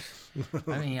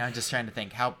 I mean, I'm just trying to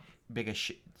think how big a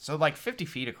ship. So like 50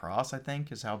 feet across, I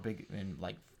think, is how big, and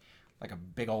like a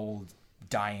big old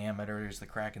diameter is the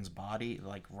Kraken's body,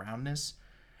 like roundness.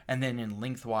 and then in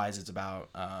lengthwise, it's about,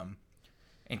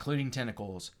 including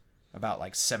tentacles, about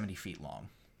like 70 feet long.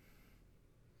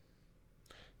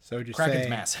 So would you Kraken's say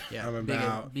massive. Yeah, I'm big,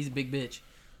 about? he's a big bitch.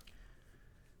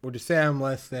 Would you say I'm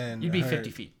less than? You'd be 100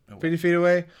 50 feet away. 50 feet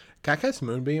away. Can I cast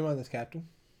Moonbeam on this captain?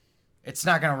 It's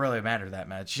not going to really matter that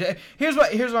much. Here's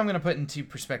what I'm going to put into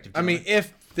perspective. I mean, gentlemen.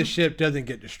 if the ship doesn't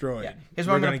get destroyed, Yeah. Here's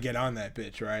what we're I'm gonna gonna- get on that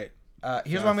bitch, right?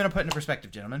 Here's what I'm going to put into perspective,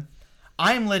 gentlemen.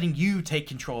 I am letting you take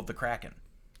control of the Kraken.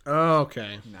 Oh,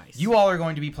 okay. Nice. You all are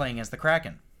going to be playing as the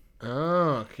Kraken.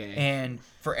 Oh, okay. And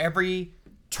for every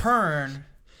turn,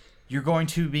 you're going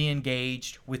to be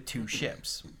engaged with 2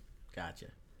 ships. Gotcha.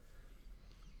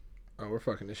 Oh, we're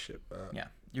fucking this ship up. Yeah.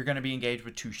 You're going to be engaged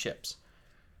with 2 ships.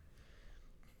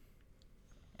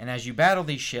 And as you battle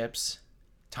these ships,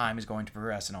 time is going to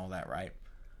progress and all that, right?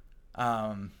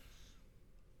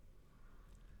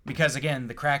 Because, again,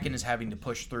 the Kraken is having to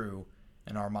push through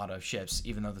an armada of ships,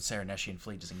 even though the Saraneshian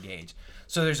fleet is engaged.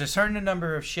 So there's a certain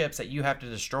number of ships that you have to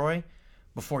destroy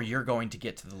before you're going to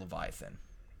get to the Leviathan.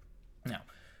 Now,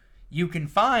 you can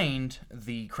find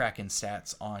the Kraken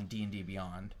stats on D&D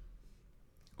Beyond.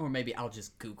 Or maybe I'll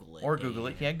just Google it. Or Google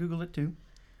it. Yeah, Google it too.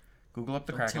 Google up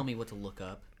the Don't Kraken. tell me what to look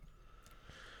up.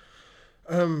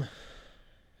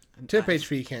 Temp I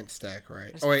HP can't stack,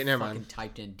 right? just Oh wait, never fucking mind.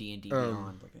 typed in D&D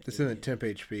Beyond. Like an This isn't idiot. temp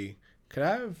HP. Could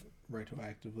I have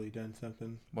retroactively done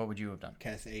something? What would you have done?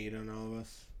 Cast 8 on all of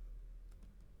us.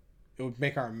 It would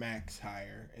make our max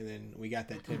higher, and then we got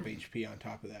that temp HP on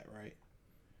top of that, right?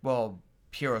 Well,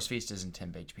 Hero's Feast isn't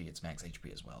temp HP, it's max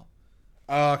HP as well.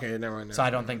 Oh, okay, never mind. So I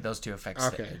don't think those two effects.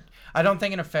 Okay. I don't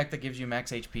think an effect that gives you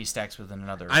max HP stacks with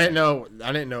another. I didn't know.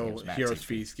 was max Hero's HP.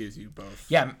 Feast gives you both.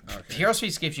 Yeah, Okay. Hero's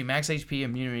Feast gives you max HP,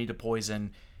 immunity to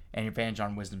poison, and advantage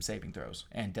on Wisdom saving throws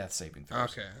and Death saving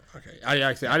throws. Okay.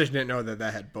 I just didn't know that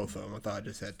had both of them. I thought I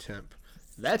just had temp.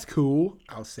 That's cool.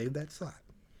 I'll save that slot.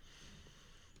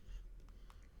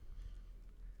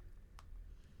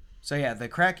 So yeah, the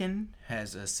Kraken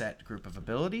has a set group of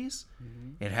abilities.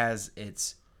 It has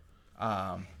its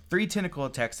 3 tentacle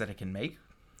attacks that it can make.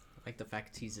 I like the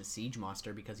fact he's a siege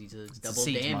monster because he does a double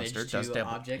siege damage monster, does to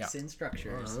double- objects yeah. and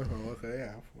structures. Okay,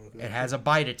 yeah. It has a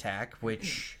bite attack,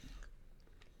 which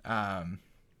I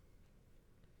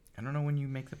don't know when you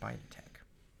make the bite attack.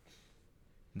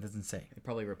 It doesn't say. It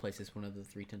probably replaces one of the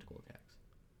 3 tentacle attacks.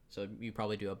 So you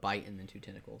probably do a bite and then 2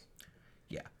 tentacles.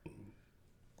 Yeah.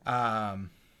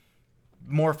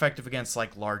 More effective against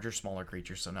like larger, smaller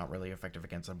creatures, so not really effective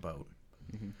against a boat.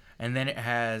 And then it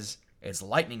has its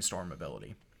lightning storm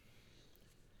ability.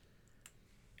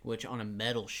 Which on a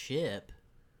metal ship,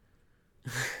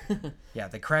 Yeah,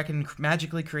 the Kraken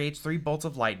magically creates 3 bolts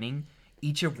of lightning,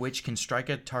 each of which can strike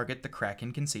a target the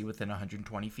Kraken can see within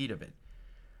 120 feet of it.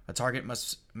 A target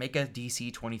must make a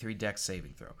DC 23 Dex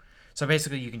saving throw. So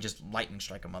basically, you can just lightning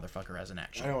strike a motherfucker as an I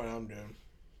action. know what I'm doing.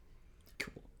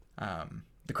 cool.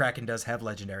 The Kraken does have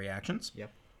legendary actions,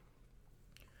 Yep.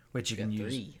 which you Got can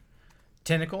use. 3.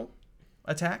 Tentacle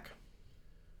attack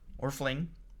or fling,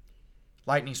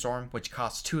 lightning storm, which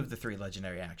costs 2 of the 3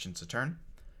 legendary actions a turn,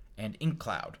 and ink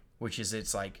cloud, which is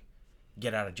its like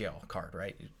get out of jail card,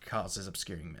 right? It causes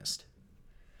obscuring mist.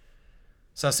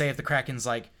 So say if the Kraken's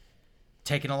like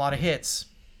taking a lot of hits,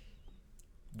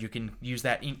 you can use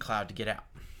that ink cloud to get out.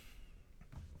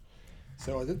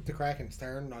 So is it the Kraken's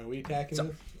turn? Are we attacking So-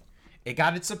 this? It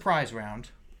got its surprise round.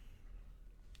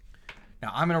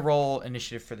 Now I'm gonna roll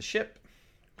initiative for the ship.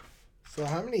 So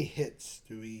how many hits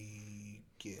do we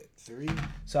get? 3?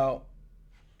 So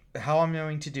how I'm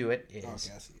going to do it is Okay,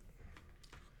 I see.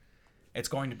 it's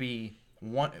going to be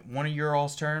one of your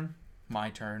all's turn, my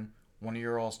turn, one of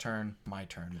your all's turn, my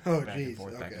turn. Oh, back jeez, and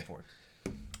forth, back okay. and forth.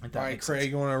 If that All right, makes Craig,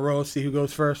 sense. you want to roll? See who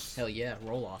goes first? Hell yeah,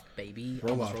 roll off, baby.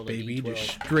 Roll Almost off, rolled a baby. D12.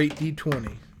 Just straight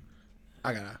D20.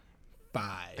 I got a 5.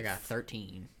 I got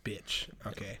 13. Bitch.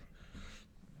 Okay.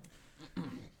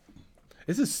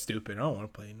 This is stupid. I don't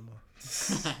want to play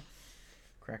anymore.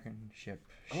 Kraken ship.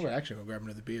 I'm gonna actually go grab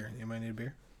another beer. Anybody need a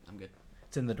beer? I'm good.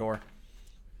 It's in the door.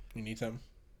 You need something?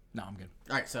 No, I'm good.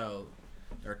 All right, so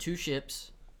there are 2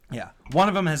 ships. Yeah. One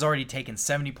of them has already taken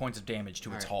 70 points of damage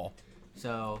to its Alright. hull.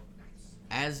 So,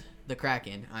 as the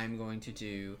Kraken, I'm going to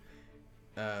do.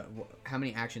 How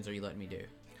many actions are you letting me do?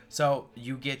 So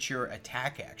you get your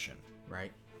attack action.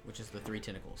 Right, which is the 3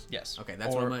 tentacles. Yes. Okay,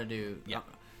 that's Or- what I'm gonna do. yeah.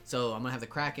 So I'm gonna have the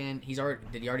Kraken. Did he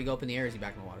already go up in the air? Or is he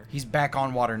back in the water? He's back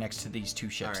on water next to these 2 All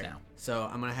ships right. now. So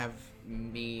I'm gonna have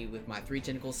me with my 3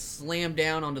 tentacles slam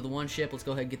down onto the one ship. Let's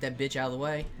go ahead and get that bitch out of the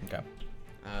way. Okay.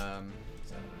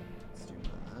 So let's do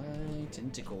my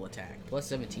tentacle attack plus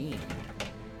 17.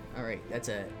 All right, that's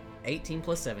a 18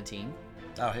 plus 17.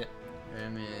 I'll hit.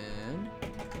 And then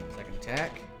second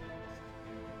attack.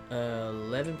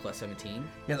 11 plus 17.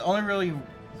 Yeah, the only really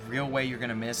real way you're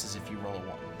gonna miss is if you roll a 1.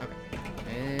 Okay.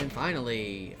 And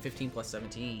finally, 15 plus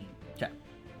 17. Okay.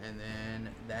 And then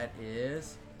that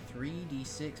is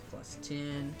 3d6 plus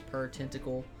 10 per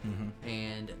tentacle. Mm-hmm.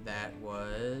 And that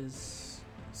was...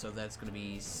 So that's going to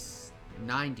be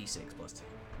 9d6 plus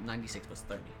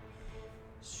 30.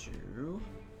 So... You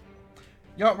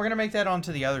know what? We're gonna make that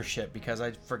onto the other ship because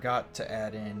I forgot to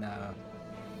add in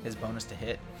his bonus to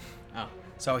hit. Oh.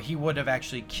 So he would have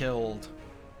actually killed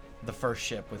the first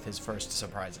ship with his first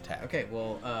surprise attack. Okay,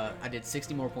 well, I did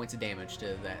 60 more points of damage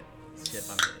to that ship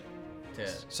I'm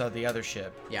hitting. So the other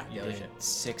ship. Yeah, the you other did ship.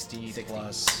 60 60.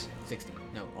 plus 60.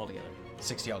 No, altogether.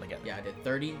 60 altogether. Yeah, I did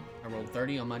 30. I rolled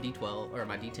 30 on my d12, or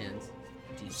my d10s.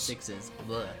 D6s.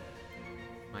 Blah.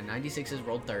 My 96s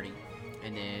rolled 30.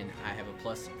 And then I have a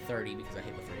plus 30 because I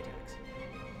hit with 3 attacks.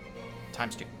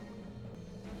 Times 2.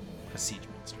 A siege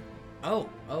monster. Oh.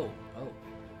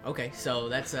 Okay, so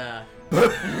that's,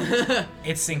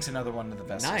 It sinks another one to the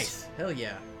vessels. nice. Hell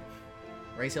yeah.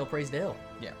 Raise hell, praise Dale.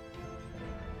 Yeah.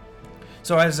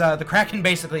 So as the Kraken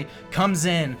basically comes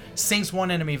in, sinks one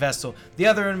enemy vessel, the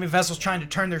other enemy vessel's trying to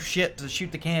turn their ship to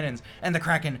shoot the cannons, and the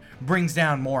Kraken brings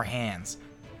down more hands.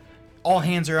 All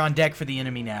hands are on deck for the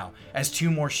enemy now, as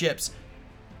 2 more ships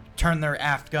turn their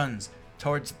aft guns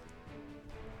towards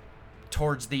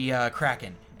the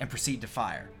Kraken and proceed to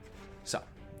fire. So,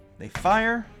 they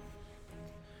fire.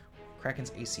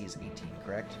 Kraken's AC is 18,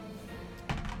 correct?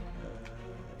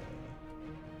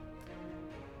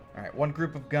 Alright, one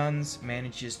group of guns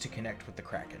manages to connect with the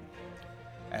Kraken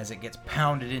as it gets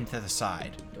pounded into the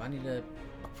side. Do I need to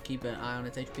keep an eye on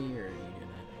its HP, or are you doing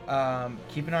that?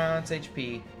 Keep an eye on its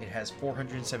HP. It has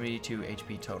 472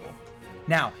 HP total.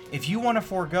 Now, if you want to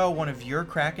forego one of your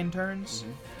Kraken turns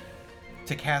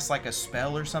to cast like a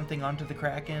spell or something onto the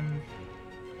Kraken,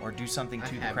 or do something I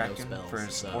to the have no Kraken spells, for a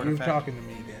so- support You're effect. talking to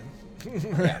me, Dan.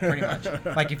 Yeah, pretty much.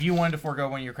 Like if you wanted to forego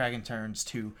one of your Kraken turns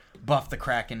to buff the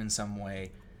Kraken in some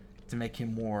way to make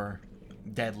him more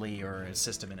deadly or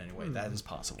assist him in any way, that is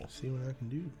possible. See what I can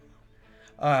do.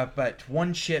 But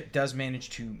one ship does manage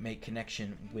to make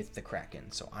connection with the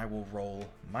Kraken, so I will roll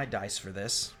my dice for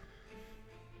this.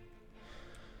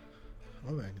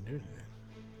 What I can do today?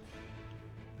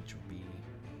 Which will be...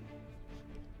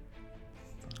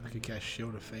 I could cast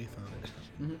Shield of Faith on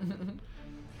it.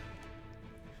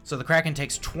 So the Kraken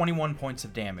takes 21 points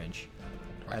of damage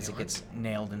as it gets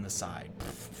nailed in the side.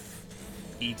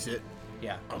 Eats it.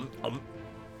 Yeah.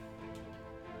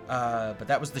 But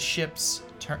that was the ship's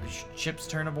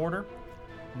turn of order.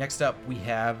 Next up, we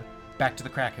have back to the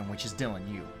Kraken, which is Dylan,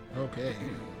 you. Okay.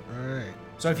 All right.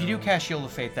 So if you do cast Shield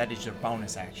of Faith, that is your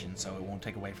bonus action, so it won't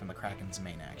take away from the Kraken's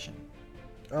main action.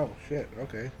 Oh shit.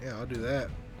 Okay. Yeah, I'll do that.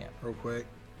 Yeah. Real quick.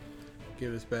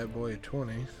 Give this bad boy a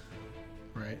 20.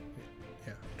 Right.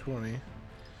 Yeah. 20.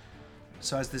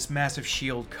 So as this massive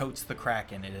shield coats the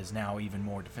Kraken, it is now even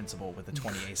more defensible with a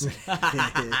 20 AC.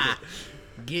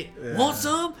 Want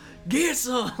some? Get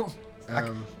some!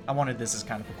 I wanted this as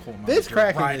kind of a cool moment. This You're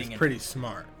Kraken riding is it. pretty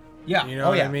smart. Yeah. You know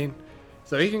what yeah. I mean?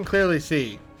 So he can clearly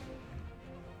see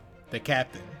the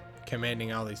captain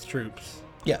commanding all these troops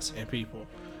Yes. and people.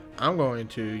 I'm going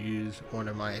to use one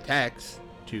of my attacks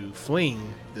to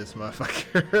fling this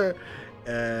motherfucker.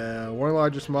 One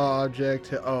large or small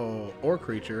object or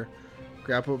creature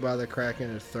grappled by the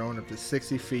Kraken is thrown up to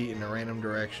 60 feet in a random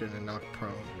direction and knocked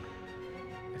prone.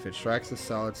 If it strikes a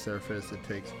solid surface, it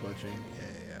takes bludgeoning.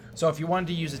 Yeah. So if you wanted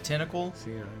to use a tentacle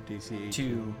See, DC 18.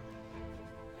 to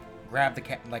grab the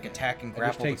attack and It just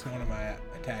grapple takes the... one of my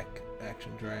attack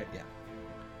actions, right? Yeah.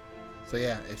 So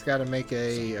yeah, it's got to make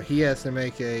he has to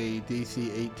make a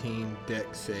DC 18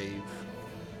 dex save.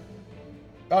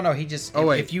 Oh no, he just... Oh,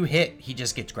 wait. If you hit, he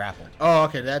just gets grappled. Oh,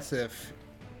 okay, that's if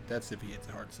he hits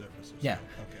a hard surface. Or something. Yeah.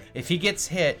 Okay. If he gets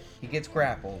hit, he gets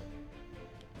grappled.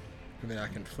 And then I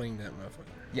can fling that motherfucker.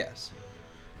 Yes.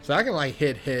 So I can like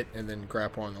hit and then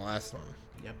grapple on the last one.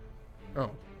 Yep.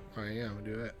 Oh yeah, I'm gonna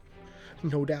do that.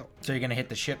 No doubt. So you're going to hit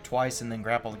the ship twice and then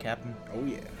grapple the captain? Oh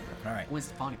yeah. All right. When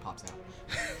Stefani pops out.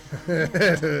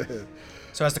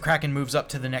 So as the Kraken moves up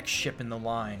to the next ship in the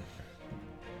line...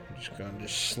 I'm just gonna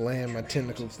slam my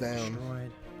tentacles down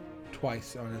Destroyed.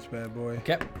 twice on this bad boy.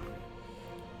 Okay.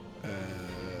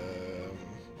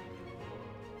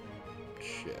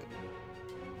 Shit.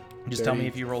 Just tell me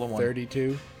if you roll a 1.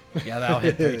 32. Yeah, that'll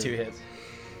hit 32 hits.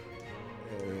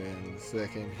 And the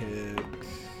second hit,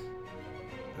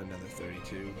 another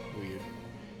 32. Weird.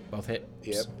 Both hit.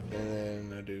 Yep.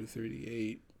 And then I do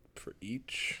 38 for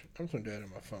each. I'm just gonna do that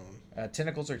on my phone.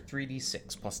 Tentacles are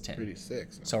 3d6 plus 10.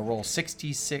 36. So roll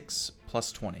 66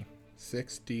 plus 20.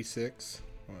 6d6.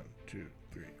 1, 2,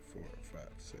 3, 4, 5,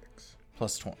 6.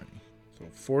 plus 20 So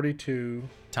 42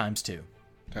 times 2.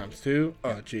 times 2. Oh,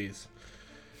 jeez.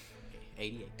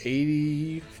 88.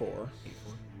 84.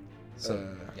 So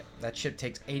yeah, that ship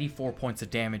takes 84 points of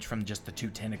damage from just the 2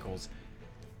 tentacles,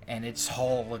 and its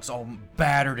hull looks all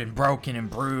battered and broken and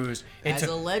bruised. As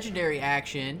a legendary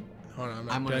action, Hold on,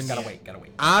 I'm gonna done gotta yet.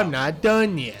 Wait. I'm not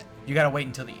done yet. You gotta wait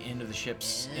until the end of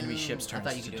the enemy ship's turn. I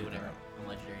thought you could do whatever on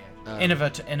legendary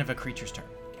action. End of a creature's turn.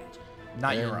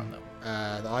 Not your own though.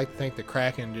 I like to think the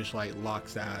Kraken just like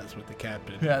locks eyes with the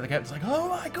captain, Yeah, the captain's like, oh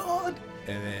my god.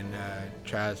 and then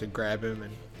tries to grab him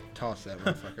and toss that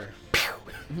motherfucker.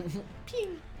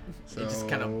 So It just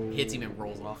kind of hits him and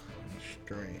rolls off.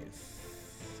 strength.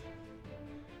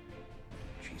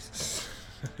 Jesus.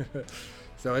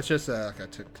 So it's just like I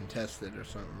took contested or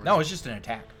something. Right? No, it's just an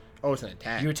attack. Oh, it's an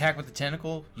attack. You attack with the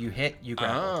tentacle, you hit, you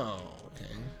grapple. Oh, okay.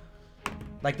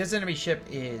 Like this enemy ship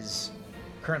is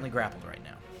currently grappled right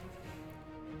now.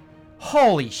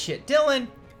 Holy shit, Dylan!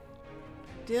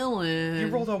 Dylan. You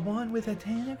rolled a 1 with a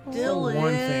tentacle? Dylan.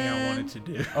 One thing I wanted to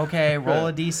do. Okay, roll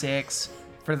a d6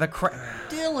 for the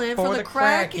Dylan for for the the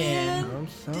Kraken. Kraken. I'm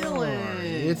sorry. Dylan.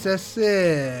 It's a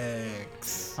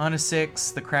 6. On a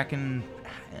 6, the Kraken,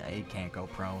 it can't go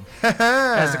prone.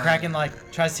 As the Kraken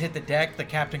like tries to hit the deck, the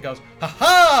captain goes, ha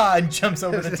ha, and jumps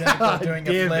over the tentacle doing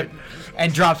a Damn flip it.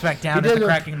 and drops back down. And the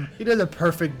Kraken, He does a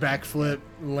perfect backflip,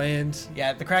 lands.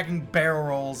 yeah, the Kraken barrel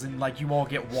rolls and like you all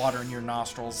get water in your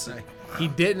nostrils. He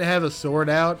didn't have a sword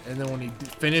out, and then when he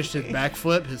finished his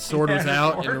backflip, his sword was had a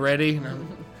out sword. and ready. And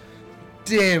I'm-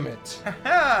 Damn it!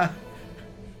 Ha!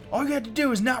 All you had to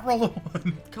do is not roll a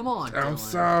 1. Come on, I'm Dylan.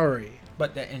 sorry.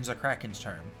 But that ends the Kraken's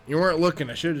turn. You weren't looking.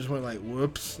 I should have just went like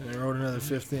whoops and rolled another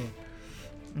 15.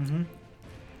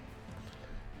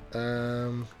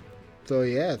 So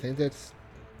yeah, I think that's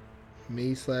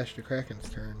me / the Kraken's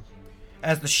turn.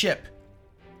 As the ship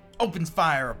opens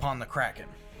fire upon the Kraken.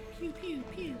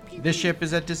 This ship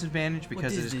is at disadvantage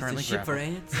because it is currently grappled.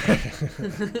 ants?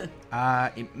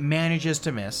 It manages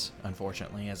to miss,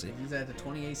 unfortunately, as it. He's at the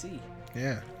 20 AC.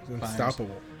 Yeah, it's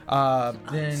unstoppable.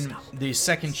 Then the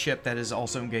second ship that is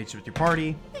also engaged with your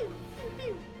party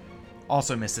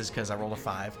also misses because I rolled a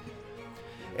 5.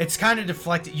 It's kind of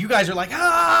deflected. You guys are like,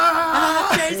 ah!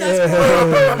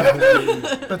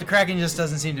 But the Kraken just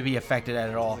doesn't seem to be affected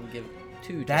at all. Give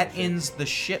 2 That total. ends the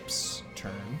ship's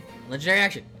turn. Legendary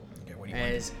action. Okay, what do you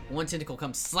want As one tentacle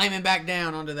comes slamming back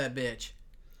down onto that bitch.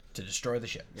 to destroy the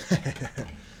ship?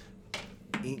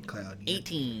 Ink cloud.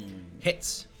 18.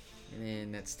 Hits. And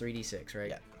then that's 3d6, right?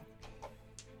 Yeah.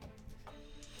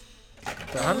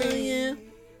 So how many? Yeah.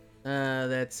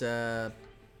 That's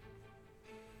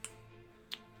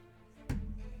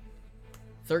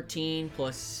 13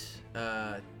 plus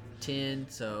 10,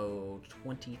 so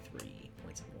 23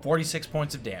 points of damage. 46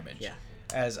 points of damage. Yeah.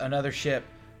 As another ship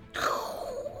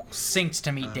sinks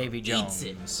to meet Davy Jones.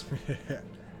 eats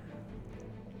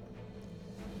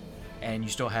And you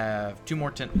still have 2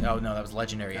 more. Oh no, that was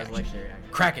legendary That's action. legendary action.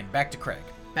 Kraken, back to Craig.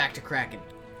 Back to Kraken.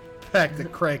 Back to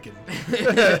Kraken.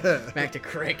 Back to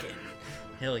Kraken.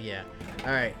 Hell yeah.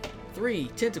 Alright. 3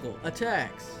 tentacle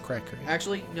attacks. Cracker.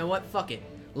 Actually, you know what? Fuck it.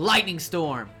 Lightning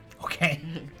storm. Okay.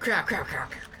 Crap, crap,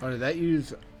 crap, crap. Oh, did that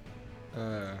use?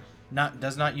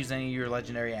 Does not use any of your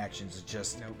legendary actions. It's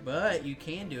just No, but you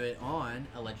can do it on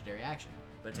a legendary action.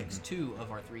 But it takes 2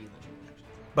 of our 3 legendary actions.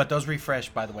 But those refresh,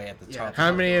 by the way, at the Yeah. top.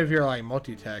 How many of your like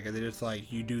multi-attack? Are they just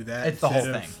like you do that? It's the whole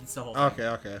instead of- thing. It's the whole thing. Okay,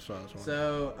 that's what I was wondering.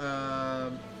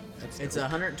 So, That's it's dope.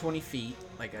 120 feet,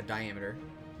 like a diameter.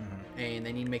 And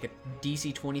they need to make a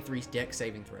DC 23 deck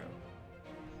saving throw.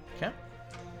 Okay.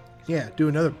 Yeah, do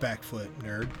another backflip,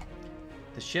 nerd.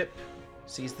 The ship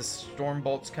sees the storm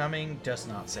bolts coming. Does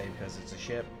not save because it's a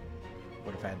ship.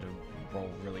 Would have had to roll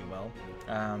really well.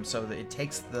 So that it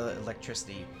takes the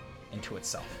electricity into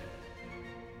itself.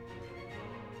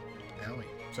 Owie.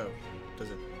 So,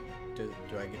 do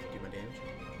I get to do my damage?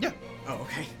 Yeah. Oh,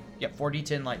 okay. Yeah.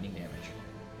 4d10 lightning damage.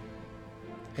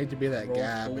 Hate to be that Roll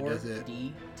guy, but 4 does it?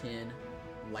 D10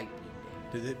 lightning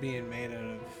damage. Does it being made out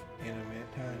of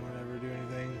adamantine whenever do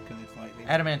anything? Because it's lightning.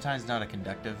 Adamantine's not a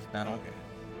conductive metal. Okay.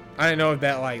 I didn't know if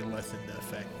that like lessened the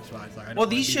effect. That's why it's like. I don't Well,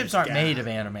 wanna these be ships this aren't guy. made of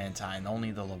adamantine.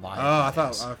 Only the Leviathan. Oh, I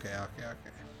thought. is. Okay.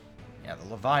 Yeah, the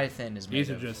Leviathan is made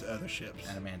These are of just other ships.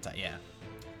 adamantine. Yeah.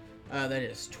 That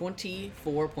is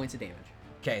 24 points of damage.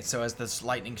 Okay, so as this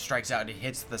lightning strikes out, it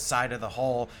hits the side of the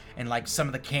hull, and like some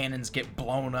of the cannons get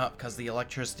blown up because the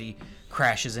electricity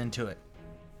crashes into it,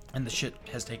 and the ship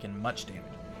has taken much damage.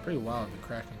 Pretty wild. The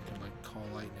Kraken can like call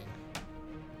lightning.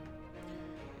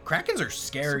 Krakens are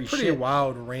scary It's a pretty shit.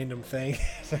 wild, random thing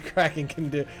the Kraken can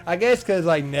do. I guess because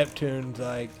like Neptune's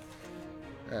like,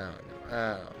 I don't know.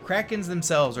 Krakens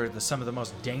themselves are some of the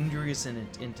most dangerous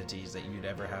entities that you'd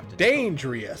ever have to deal with.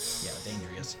 Dangerous. Yeah,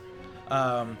 dangerous.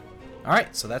 All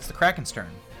right, so that's the Kraken's turn.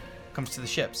 Comes to the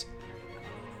ships.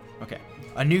 Okay,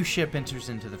 a new ship enters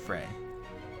into the fray.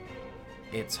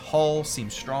 Its hull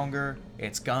seems stronger,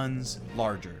 its guns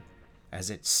larger, as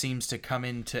it seems to come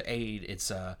in to aid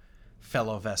its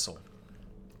fellow vessel,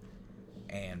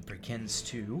 and begins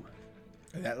to.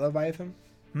 Is that Leviathan?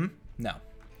 No.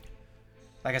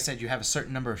 Like I said, you have a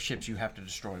certain number of ships you have to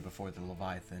destroy before the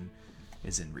Leviathan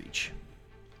is in reach.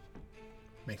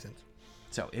 Makes sense.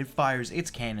 So it fires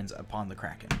its cannons upon the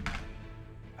Kraken.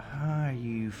 Are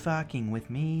you fucking with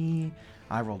me?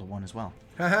 I rolled a 1 as well.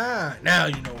 Haha, now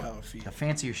you know how it feels. The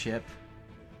fancier ship.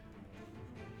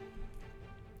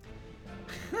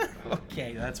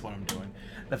 Okay, that's what I'm doing.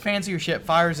 The fancier ship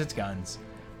fires its guns,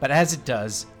 but as it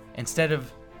does, instead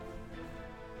of...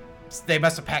 They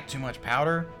must have packed too much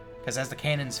powder, because as the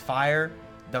cannons fire,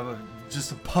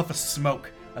 just a puff of smoke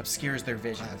obscures their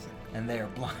vision, and they are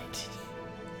blinded.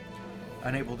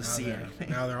 Unable to see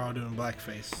anything. Now they're all doing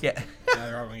blackface. Yeah. Now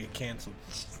they're all going to get canceled.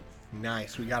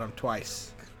 Nice, we got them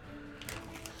twice.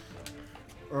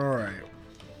 Alright.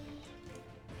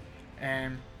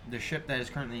 And the ship that is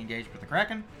currently engaged with the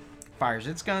Kraken fires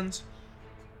its guns.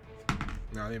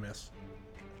 No, they miss.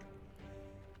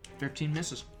 15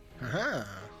 misses. Haha.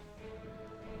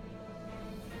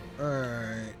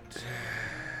 Alright.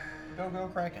 Go,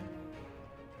 Kraken.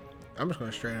 I'm just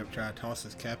going to straight up try to toss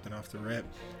this captain off the rip.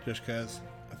 Just because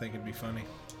I think it'd be funny.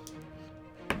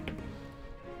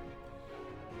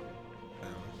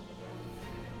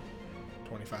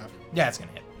 25. Yeah, it's going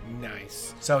to hit.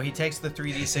 Nice. So he takes the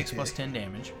 3d6 plus 10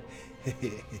 damage. 1,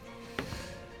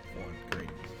 great.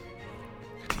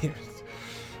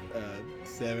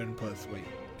 7 plus,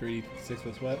 3d6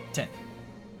 plus what? 10.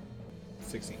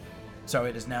 16. So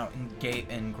it is now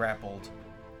engaged and grappled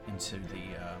into the...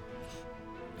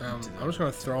 I'm just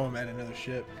going to throw him at another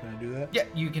ship. Can I do that? Yeah,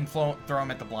 you can throw him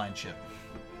at the blind ship.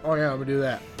 Oh yeah, I'm going to do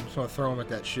that. I'm just going to throw him at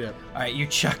that ship. All right, you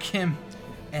chuck him.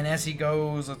 And as he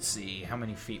goes, let's see, how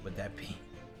many feet would that be?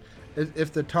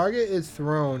 If the target is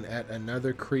thrown at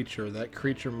another creature, that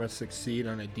creature must succeed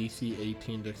on a DC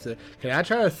 18 to... Can I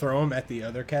try to throw him at the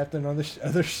other captain on the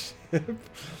other ship?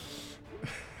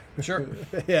 Sure.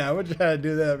 Yeah, I would try to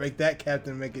do that. Make that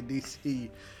captain make a DC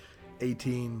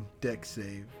 18 dex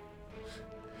save.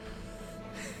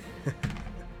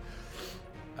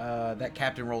 That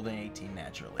captain rolled an 18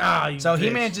 naturally. So he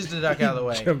manages to duck out of the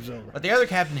way. Jumps over. But the other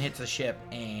captain hits the ship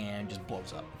and just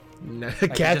blows up. No, the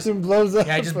captain blows up.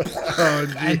 Yeah,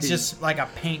 it's just like a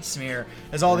paint smear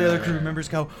as all the other crew members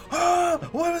go, "Oh,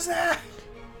 what was that?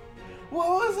 What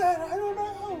was that? I don't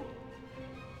know."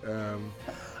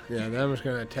 Yeah, then I'm just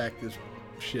gonna attack this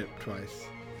ship twice.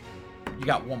 You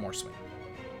got one more swing.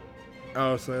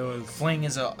 Oh, so it was... Fling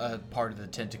is a part of the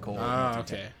tentacle. Oh,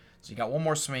 okay. So you got one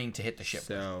more swing to hit the ship.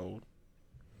 So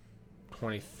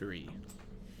 23.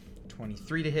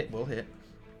 23 to hit will hit.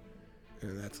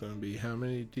 And that's gonna be how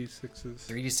many d6s?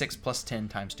 3d6 plus 10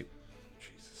 times 2.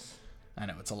 Jesus. I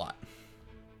know, it's a lot.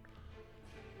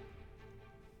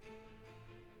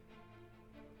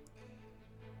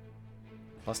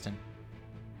 Plus 10.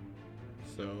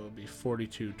 So it'll be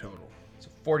 42 total. So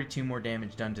 42 more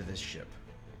damage done to this ship.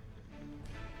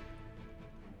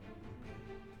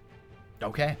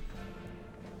 Okay.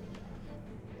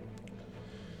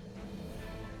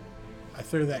 I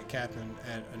threw that captain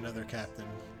at another captain,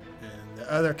 and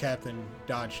the other captain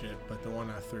dodged it, but the one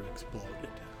I threw exploded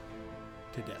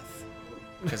to death.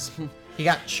 Because he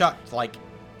got chucked like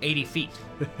 80 feet.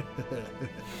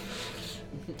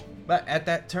 But at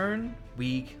that turn,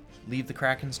 we leave the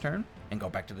Kraken's turn and go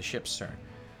back to the ship's turn.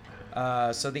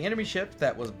 So the enemy ship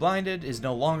that was blinded is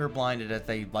no longer blinded as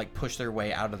they push their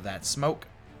way out of that smoke.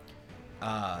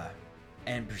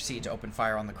 And proceed to open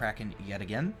fire on the Kraken yet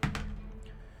again.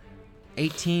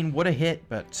 18 would have hit,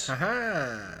 but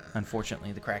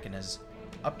unfortunately the Kraken has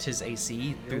upped his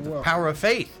AC through the power of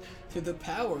faith. Through the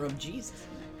power of Jesus.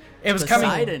 It was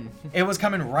Poseidon. It was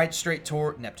coming right straight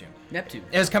toward Neptune. Neptune.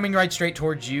 It was coming right strght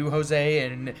towards you, Jose,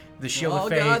 and the shield of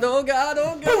faith. Oh God,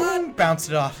 oh God. Boom, bounced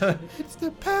it off. It's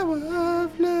the power of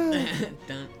love. Dun,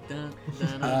 dun, dun,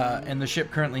 dun. And the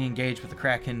ship currently engaged with the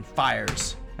Kraken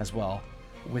fires as well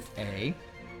with a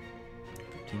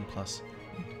 15 plus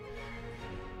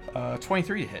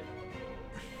 23 to hit.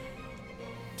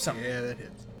 Something. Yeah, that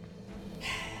hits.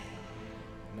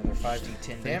 Another 5d10 I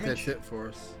think damage. that's it for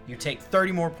us. You take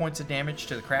 30 more points of damage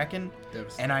to the Kraken,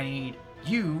 Devastating. and I need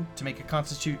you to make a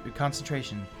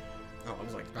concentration. Oh, I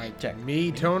was like, Check.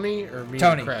 Me, Tony, or me,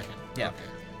 Tony. Kraken? Yeah. Okay.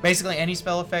 Basically, any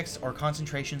spell effects or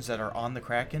concentrations that are on the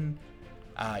Kraken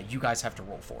you guys have to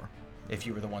roll for if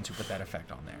you were the ones who put that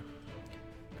effect on there.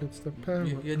 It's the power.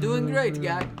 You're doing great,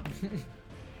 guy.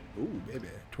 Ooh, baby.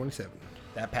 27.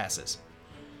 That passes.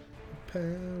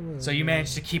 Power. So you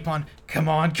managed to keep on. Come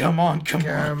on, come on, come on.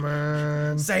 Come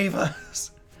on. Save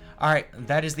us. All right,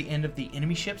 that is the end of the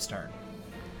enemy ship's turn.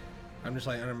 I'm just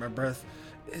like under my breath.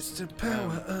 It's the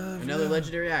power of Another love.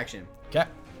 legendary action. Okay.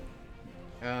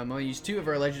 I'm gonna use 2 of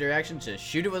our legendary actions to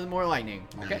shoot it with more lightning.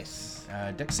 Nice.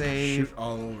 Dex save. Shoot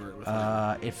all over it with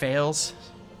lightning. It fails.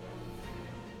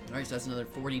 All right, so that's another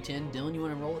 4d10. Dylan, you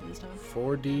want to roll it this time?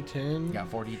 4d10. You got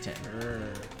 4d10.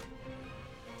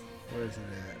 Where is it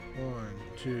at? 1,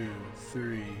 2,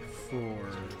 3, 4.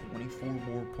 24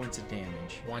 more points of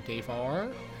damage.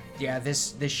 24. Yeah,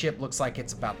 this ship looks like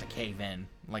it's about to cave in,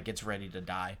 like it's ready to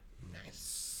die.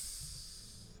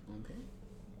 Nice. Okay.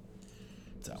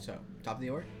 So, So, top of the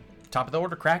order. top of the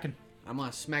order, Kraken. I'm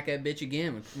gonna smack that bitch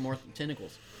again with more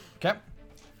tentacles. Okay.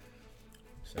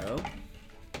 So,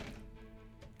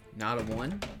 not a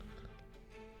 1.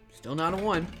 Still not a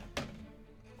 1.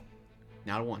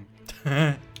 Not a 1.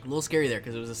 A little scary there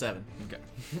because it was a 7. Okay.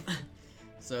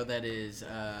 So that is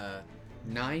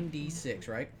 9d6,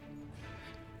 right?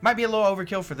 Might be a little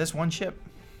overkill for this one ship.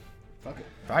 Fuck it.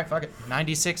 All right, fuck it.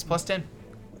 96 plus 10.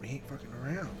 We ain't fucking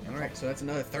around. All right, so that's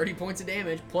another 30 points of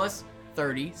damage plus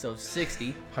 30, so 60.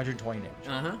 120 damage.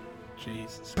 Uh-huh.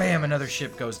 Jesus. Bam, another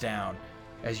ship goes down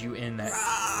as you end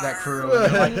that crew.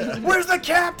 And they're like, where's the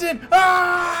captain?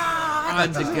 Ah!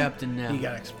 I'm the captain now. He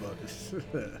got exploded.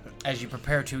 As you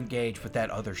prepare to engage with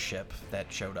that other ship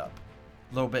that showed up.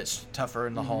 A little bit tougher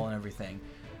in the hull and everything.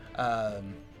 So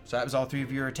that was all 3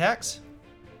 of your attacks.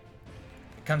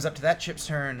 It comes up to that ship's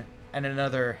turn, and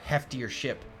another heftier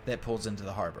ship that pulls into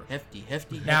the harbor. Hefty.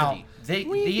 Now,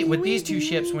 with these 2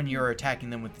 ships, when you're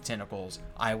attacking them with the tentacles,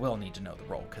 I will need to know the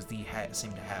roll, because they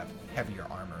seem to have heavier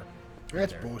armor.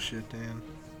 That's They're bullshit, Dan.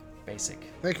 Basic.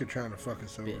 I think you're trying to fuck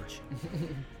us over. Bitch.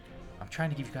 I'm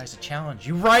trying to give you guys a challenge.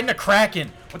 You riding a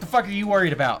Kraken! What the fuck are you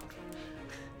worried about?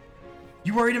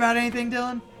 You worried about anything,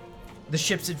 Dylan? The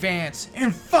ships advance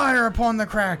and fire upon the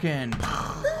Kraken.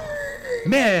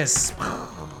 Miss.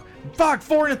 Fuck,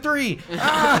 4 and a 3.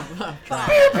 Ah!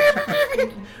 Pew, pew, pew,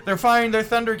 pew. They're firing their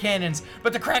thunder cannons,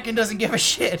 but the Kraken doesn't give a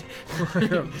shit.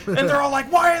 And they're all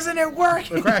like, why isn't it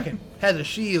working? The Kraken has a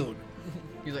shield.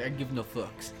 He's like, I give no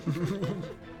fucks.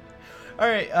 All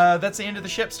right, that's the end of the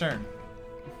ship's turn.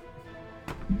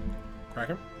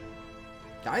 Kraken?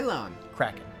 Dylon.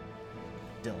 Kraken.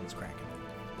 Dylan's Kraken.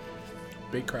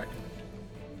 Big Kraken.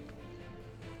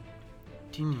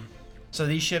 So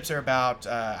these ships are about,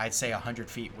 I'd say, 100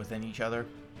 feet within each other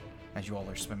as you all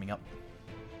are swimming up.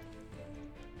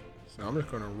 So I'm just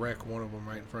going to wreck one of them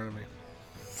right in front of me.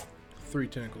 3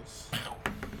 tentacles.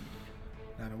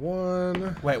 Not a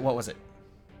 1. Wait, what was it?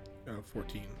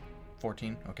 14.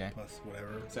 14? Okay. Plus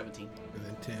whatever. 17. And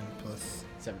then 10 plus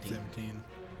 17. 17.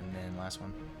 And then last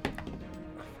one.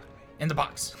 In the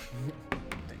box.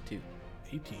 32.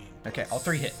 18. Okay, all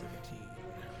 3 hit. 17.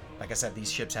 Like I said, these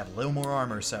ships have a little more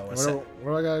armor, so What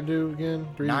do I got to do again?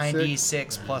 3 to 6?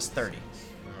 96 plus 30. Okay.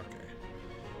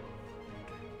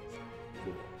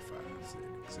 4, 5, 6,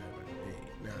 7, 8,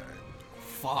 9.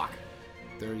 Fuck.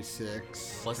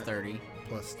 36. Plus 30.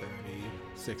 Plus 30.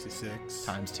 66.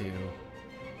 Times 2.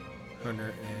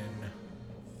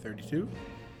 132.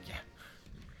 Yeah.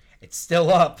 It's still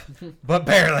up, but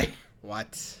barely.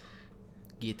 What?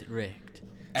 Get wrecked.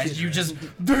 As you just...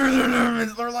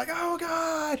 They're like, oh,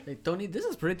 God. Hey, Tony, this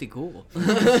is pretty cool.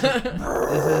 This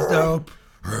is dope.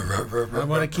 I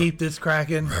want to keep this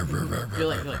Kraken. You're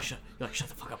like, shut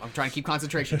the fuck up. I'm trying to keep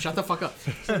concentration. Shut the fuck up.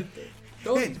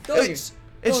 Tony, It's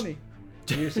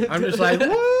I'm just like,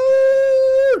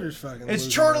 woo! Just fucking it's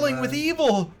losing chortling my with mind.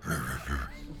 evil.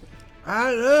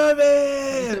 I love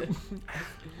it.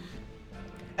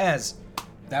 As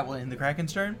that will end the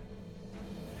Kraken's turn.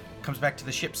 Comes back to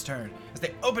the ship's turn as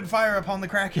they open fire upon the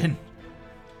Kraken.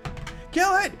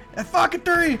 Kill it! A fucking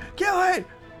 3! Kill it!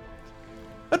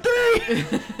 A 3!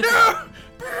 No!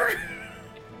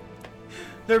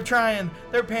 They're trying.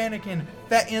 They're panicking.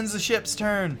 That ends the ship's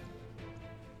turn.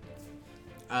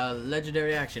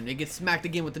 Legendary action. It gets smacked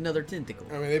again with another tentacle.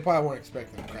 I mean, they probably weren't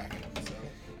expecting a Kraken, so.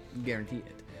 Guarantee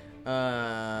it.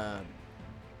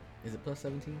 Is it plus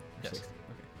 17? Yes. 60.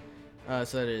 Okay.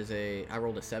 So that is I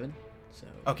rolled a 7. So.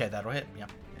 Okay, that'll hit. Yeah.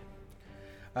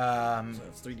 So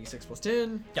it's 3d6 plus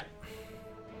 10. Yeah.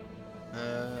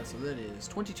 So that is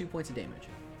 22 points of damage.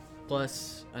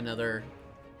 Plus another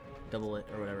double it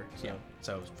or whatever. So Yeah.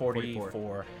 So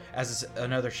 44. As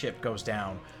another ship goes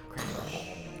down.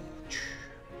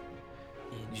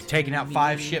 You've taken out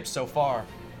 5 ships so far. How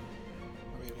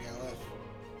many we got left?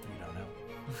 You don't know.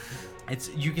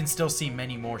 You can still see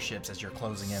many more ships as you're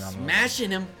closing in on them.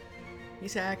 Smashing him.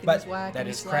 He's hacking, But he's whacking, that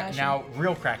he's is slashing. now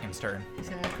real Kraken's turn. He's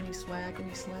hacking, he's swacking,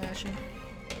 he's slashing.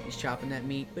 He's chopping that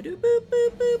meat. Ba-doop, boop,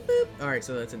 boop, boop, boop. Alright,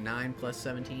 so that's a 9 plus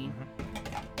 17.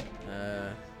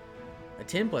 A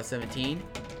 10 plus 17.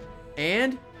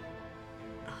 And...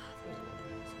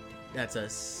 that's a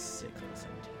 6 plus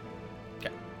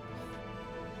 17.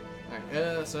 Okay.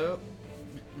 Alright, so...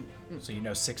 So you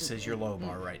know 6 is your low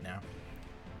bar right now.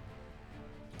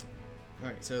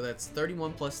 Alright, so that's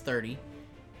 31 plus 30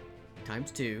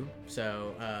 times 2.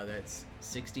 So that's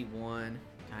 61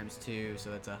 times 2.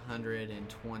 So that's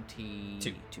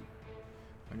 122.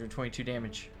 122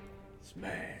 damage.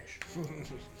 Smash.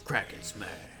 Kraken smash.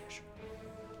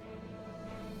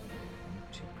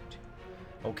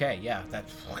 Okay, yeah,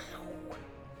 that's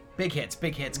big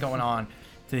hits going on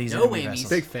to these No enemy whammies. vessels.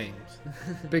 Big things.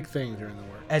 Big things are in the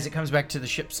works. As it comes back to the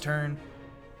ship's turn,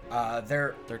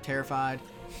 they're They're terrified.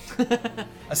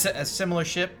 a similar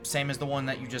ship, same as the one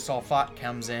that you just saw fought,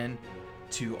 comes in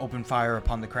to open fire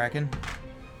upon the Kraken.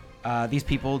 These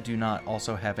people do not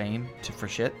also have aim for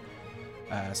shit,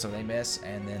 so they miss.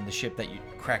 And then the ship that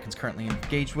Kraken's currently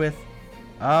engaged with,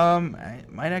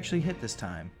 might actually hit this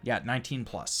time. Yeah, 19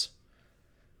 plus.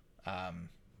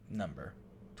 Number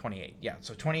 28. Yeah,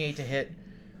 so 28 to hit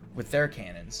with their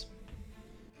cannons.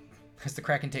 As the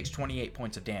Kraken takes 28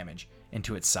 points of damage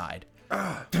into its side.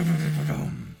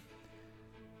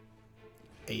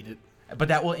 Ate it. But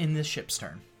that will end the ship's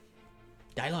turn.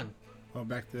 Dylon. Well,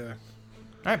 back to All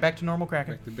right, back to normal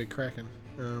Kraken. Big Kraken.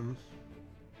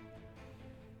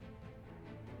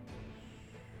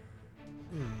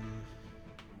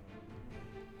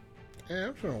 Yeah,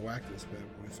 I'm just gonna whack this bad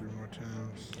boy 3 more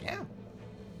times. Yeah.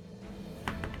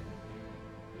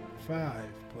 5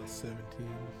 plus 17.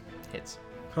 Hits.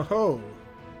 Ho ho!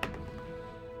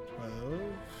 12.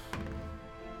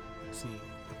 Let's see.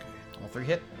 Okay. All 3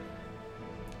 hit.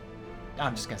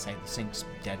 I'm just gonna say the sink's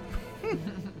dead.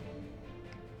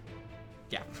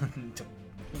 Yeah.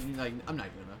 Like, I'm not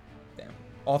gonna. Damn.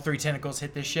 All 3 tentacles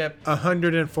hit this ship.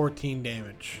 114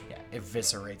 damage. Yeah,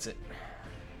 eviscerates it.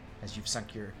 As you've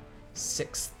sunk your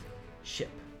 6th ship.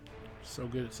 So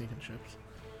good at sinking ships.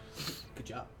 Good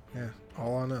job. Yeah,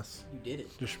 all on us. You did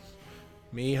it. Just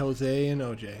me, Jose, and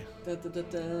OJ.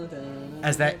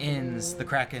 As that ends the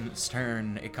Kraken's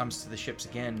turn, it comes to the ships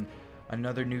again.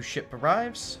 Another new ship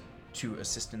arrives to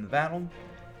assist in the battle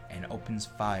and opens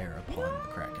fire upon the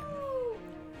Kraken.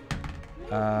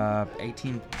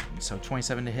 18, so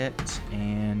 27 to hit,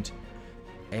 and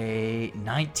a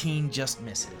 19 just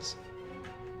misses.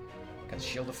 Got the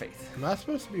Shield of Faith. Am I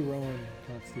supposed to be rolling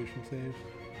Constitution saves?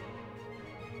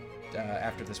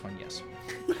 After this one, yes.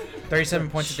 37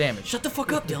 points of damage. Shut the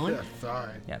fuck up, Dylan. Yeah,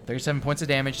 sorry. Yeah, 37 points of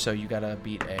damage, so you gotta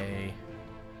beat a...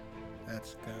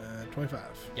 That's 25.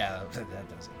 Yeah, that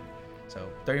does it. So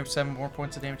 37 more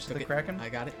points of damage to the Okay, Kraken. I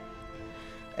got it.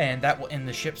 And that will end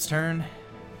the ship's turn.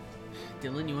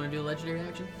 Dylan, you want to do a legendary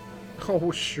action? Oh,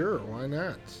 sure. Why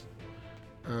not?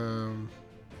 We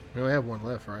only have one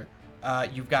left, right?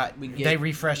 You've got... We get- They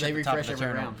refresh they at the top of refresh the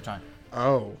every turn round. over time.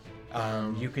 Oh.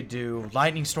 You could do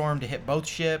Lightning Storm to hit both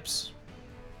ships.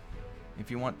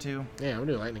 If you want to. Yeah, we'll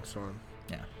do Lightning Storm.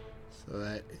 Yeah. So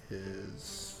that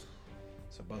is...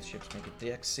 So both ships make a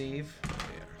dex save.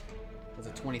 Yeah. It's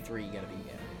a 23. You gotta be.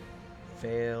 Yeah.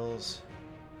 Fails.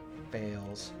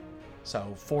 Fails.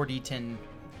 So 4d10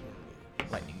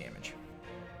 lightning damage.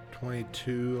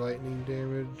 22 lightning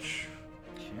damage.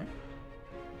 Okay.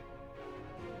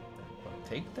 I'll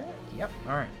take that. Yep.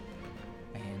 All right.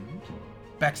 And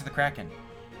back to the Kraken,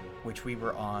 which we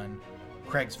were on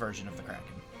Craig's version of the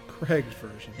Kraken. Craig's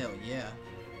version. Hell yeah.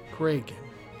 Kraken.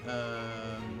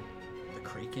 The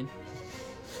Kraken.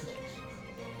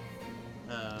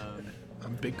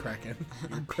 I'm Big Kraken.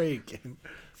 You're Kraken.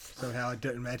 Somehow it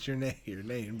doesn't match your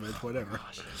name, but whatever.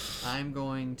 I'm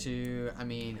going to. I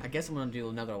mean, I guess I'm gonna do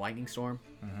another lightning storm,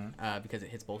 because it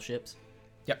hits both ships.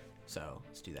 Yep. So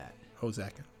let's do that.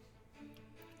 Hozakin.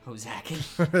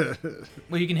 Hozakin.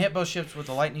 Well, you can hit both ships with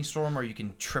the lightning storm, or you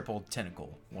can triple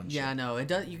tentacle one ship. Yeah, no, it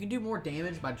does. You can do more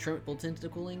damage by triple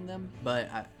tentacling them, but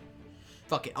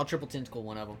fuck it, I'll triple tentacle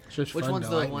one of them. It's just Which fun one's to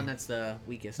the lightning. one that's the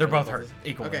weakest? They're out of both hurt of them?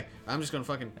 equally. Okay, I'm just gonna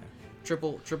fucking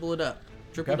triple it up.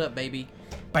 Triple it Okay. up, baby.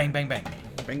 Bang, bang, bang.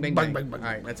 Bang, bang, Bang, bang. bang, bang. All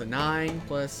right, that's a 9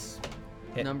 plus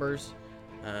Hit. numbers,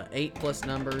 8 plus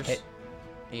numbers, Hit.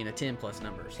 and a 10 plus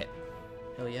numbers. Hit.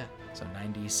 Hell yeah. So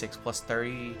 96 plus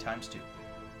 30 times 2.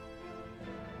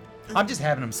 I'm just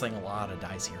having them sling a lot of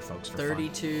dice here, folks. For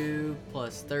 32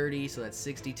 plus 30, so that's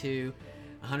 62.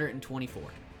 124.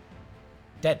 fun.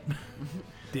 Dead.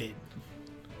 Dead.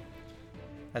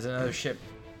 As another ship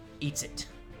eats it.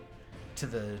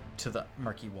 to the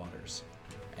murky waters.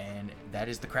 And that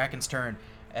is the Kraken's turn,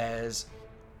 as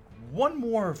one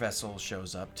more vessel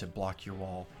shows up to block your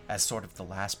wall as sort of the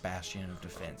last bastion of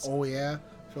defense. Oh yeah,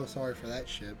 feel sorry for that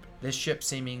ship. This ship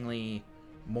seemingly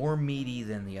more meaty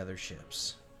than the other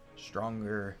ships.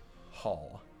 Stronger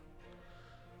hull.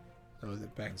 Oh, is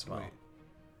it back As to well.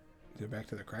 Is it back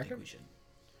to the I think Kraken? we should.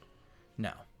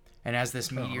 No. And as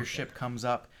this meteor okay. ship comes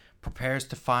up, prepares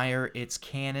to fire its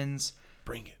cannons,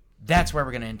 Bring it. that's where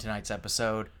we're going to end tonight's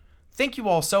episode. Thank you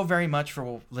all so very much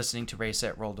for listening to Race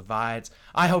Set Roll Divides.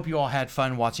 I hope you all had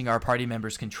fun watching our party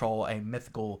members control a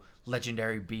mythical,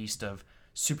 legendary beast of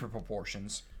super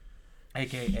proportions,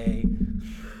 aka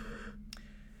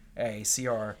a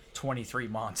CR-23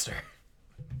 monster,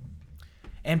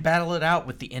 and battle it out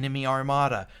with the enemy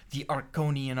armada, the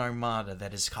Arconian armada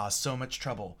that has caused so much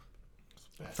trouble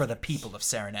for the people of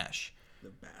Saranesh. The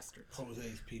bastards.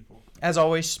 Jose's people. As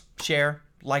always, share,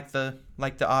 like the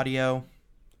audio,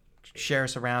 share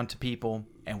us around to people,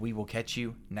 and we will catch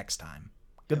you next time.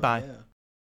 Goodbye. Yeah.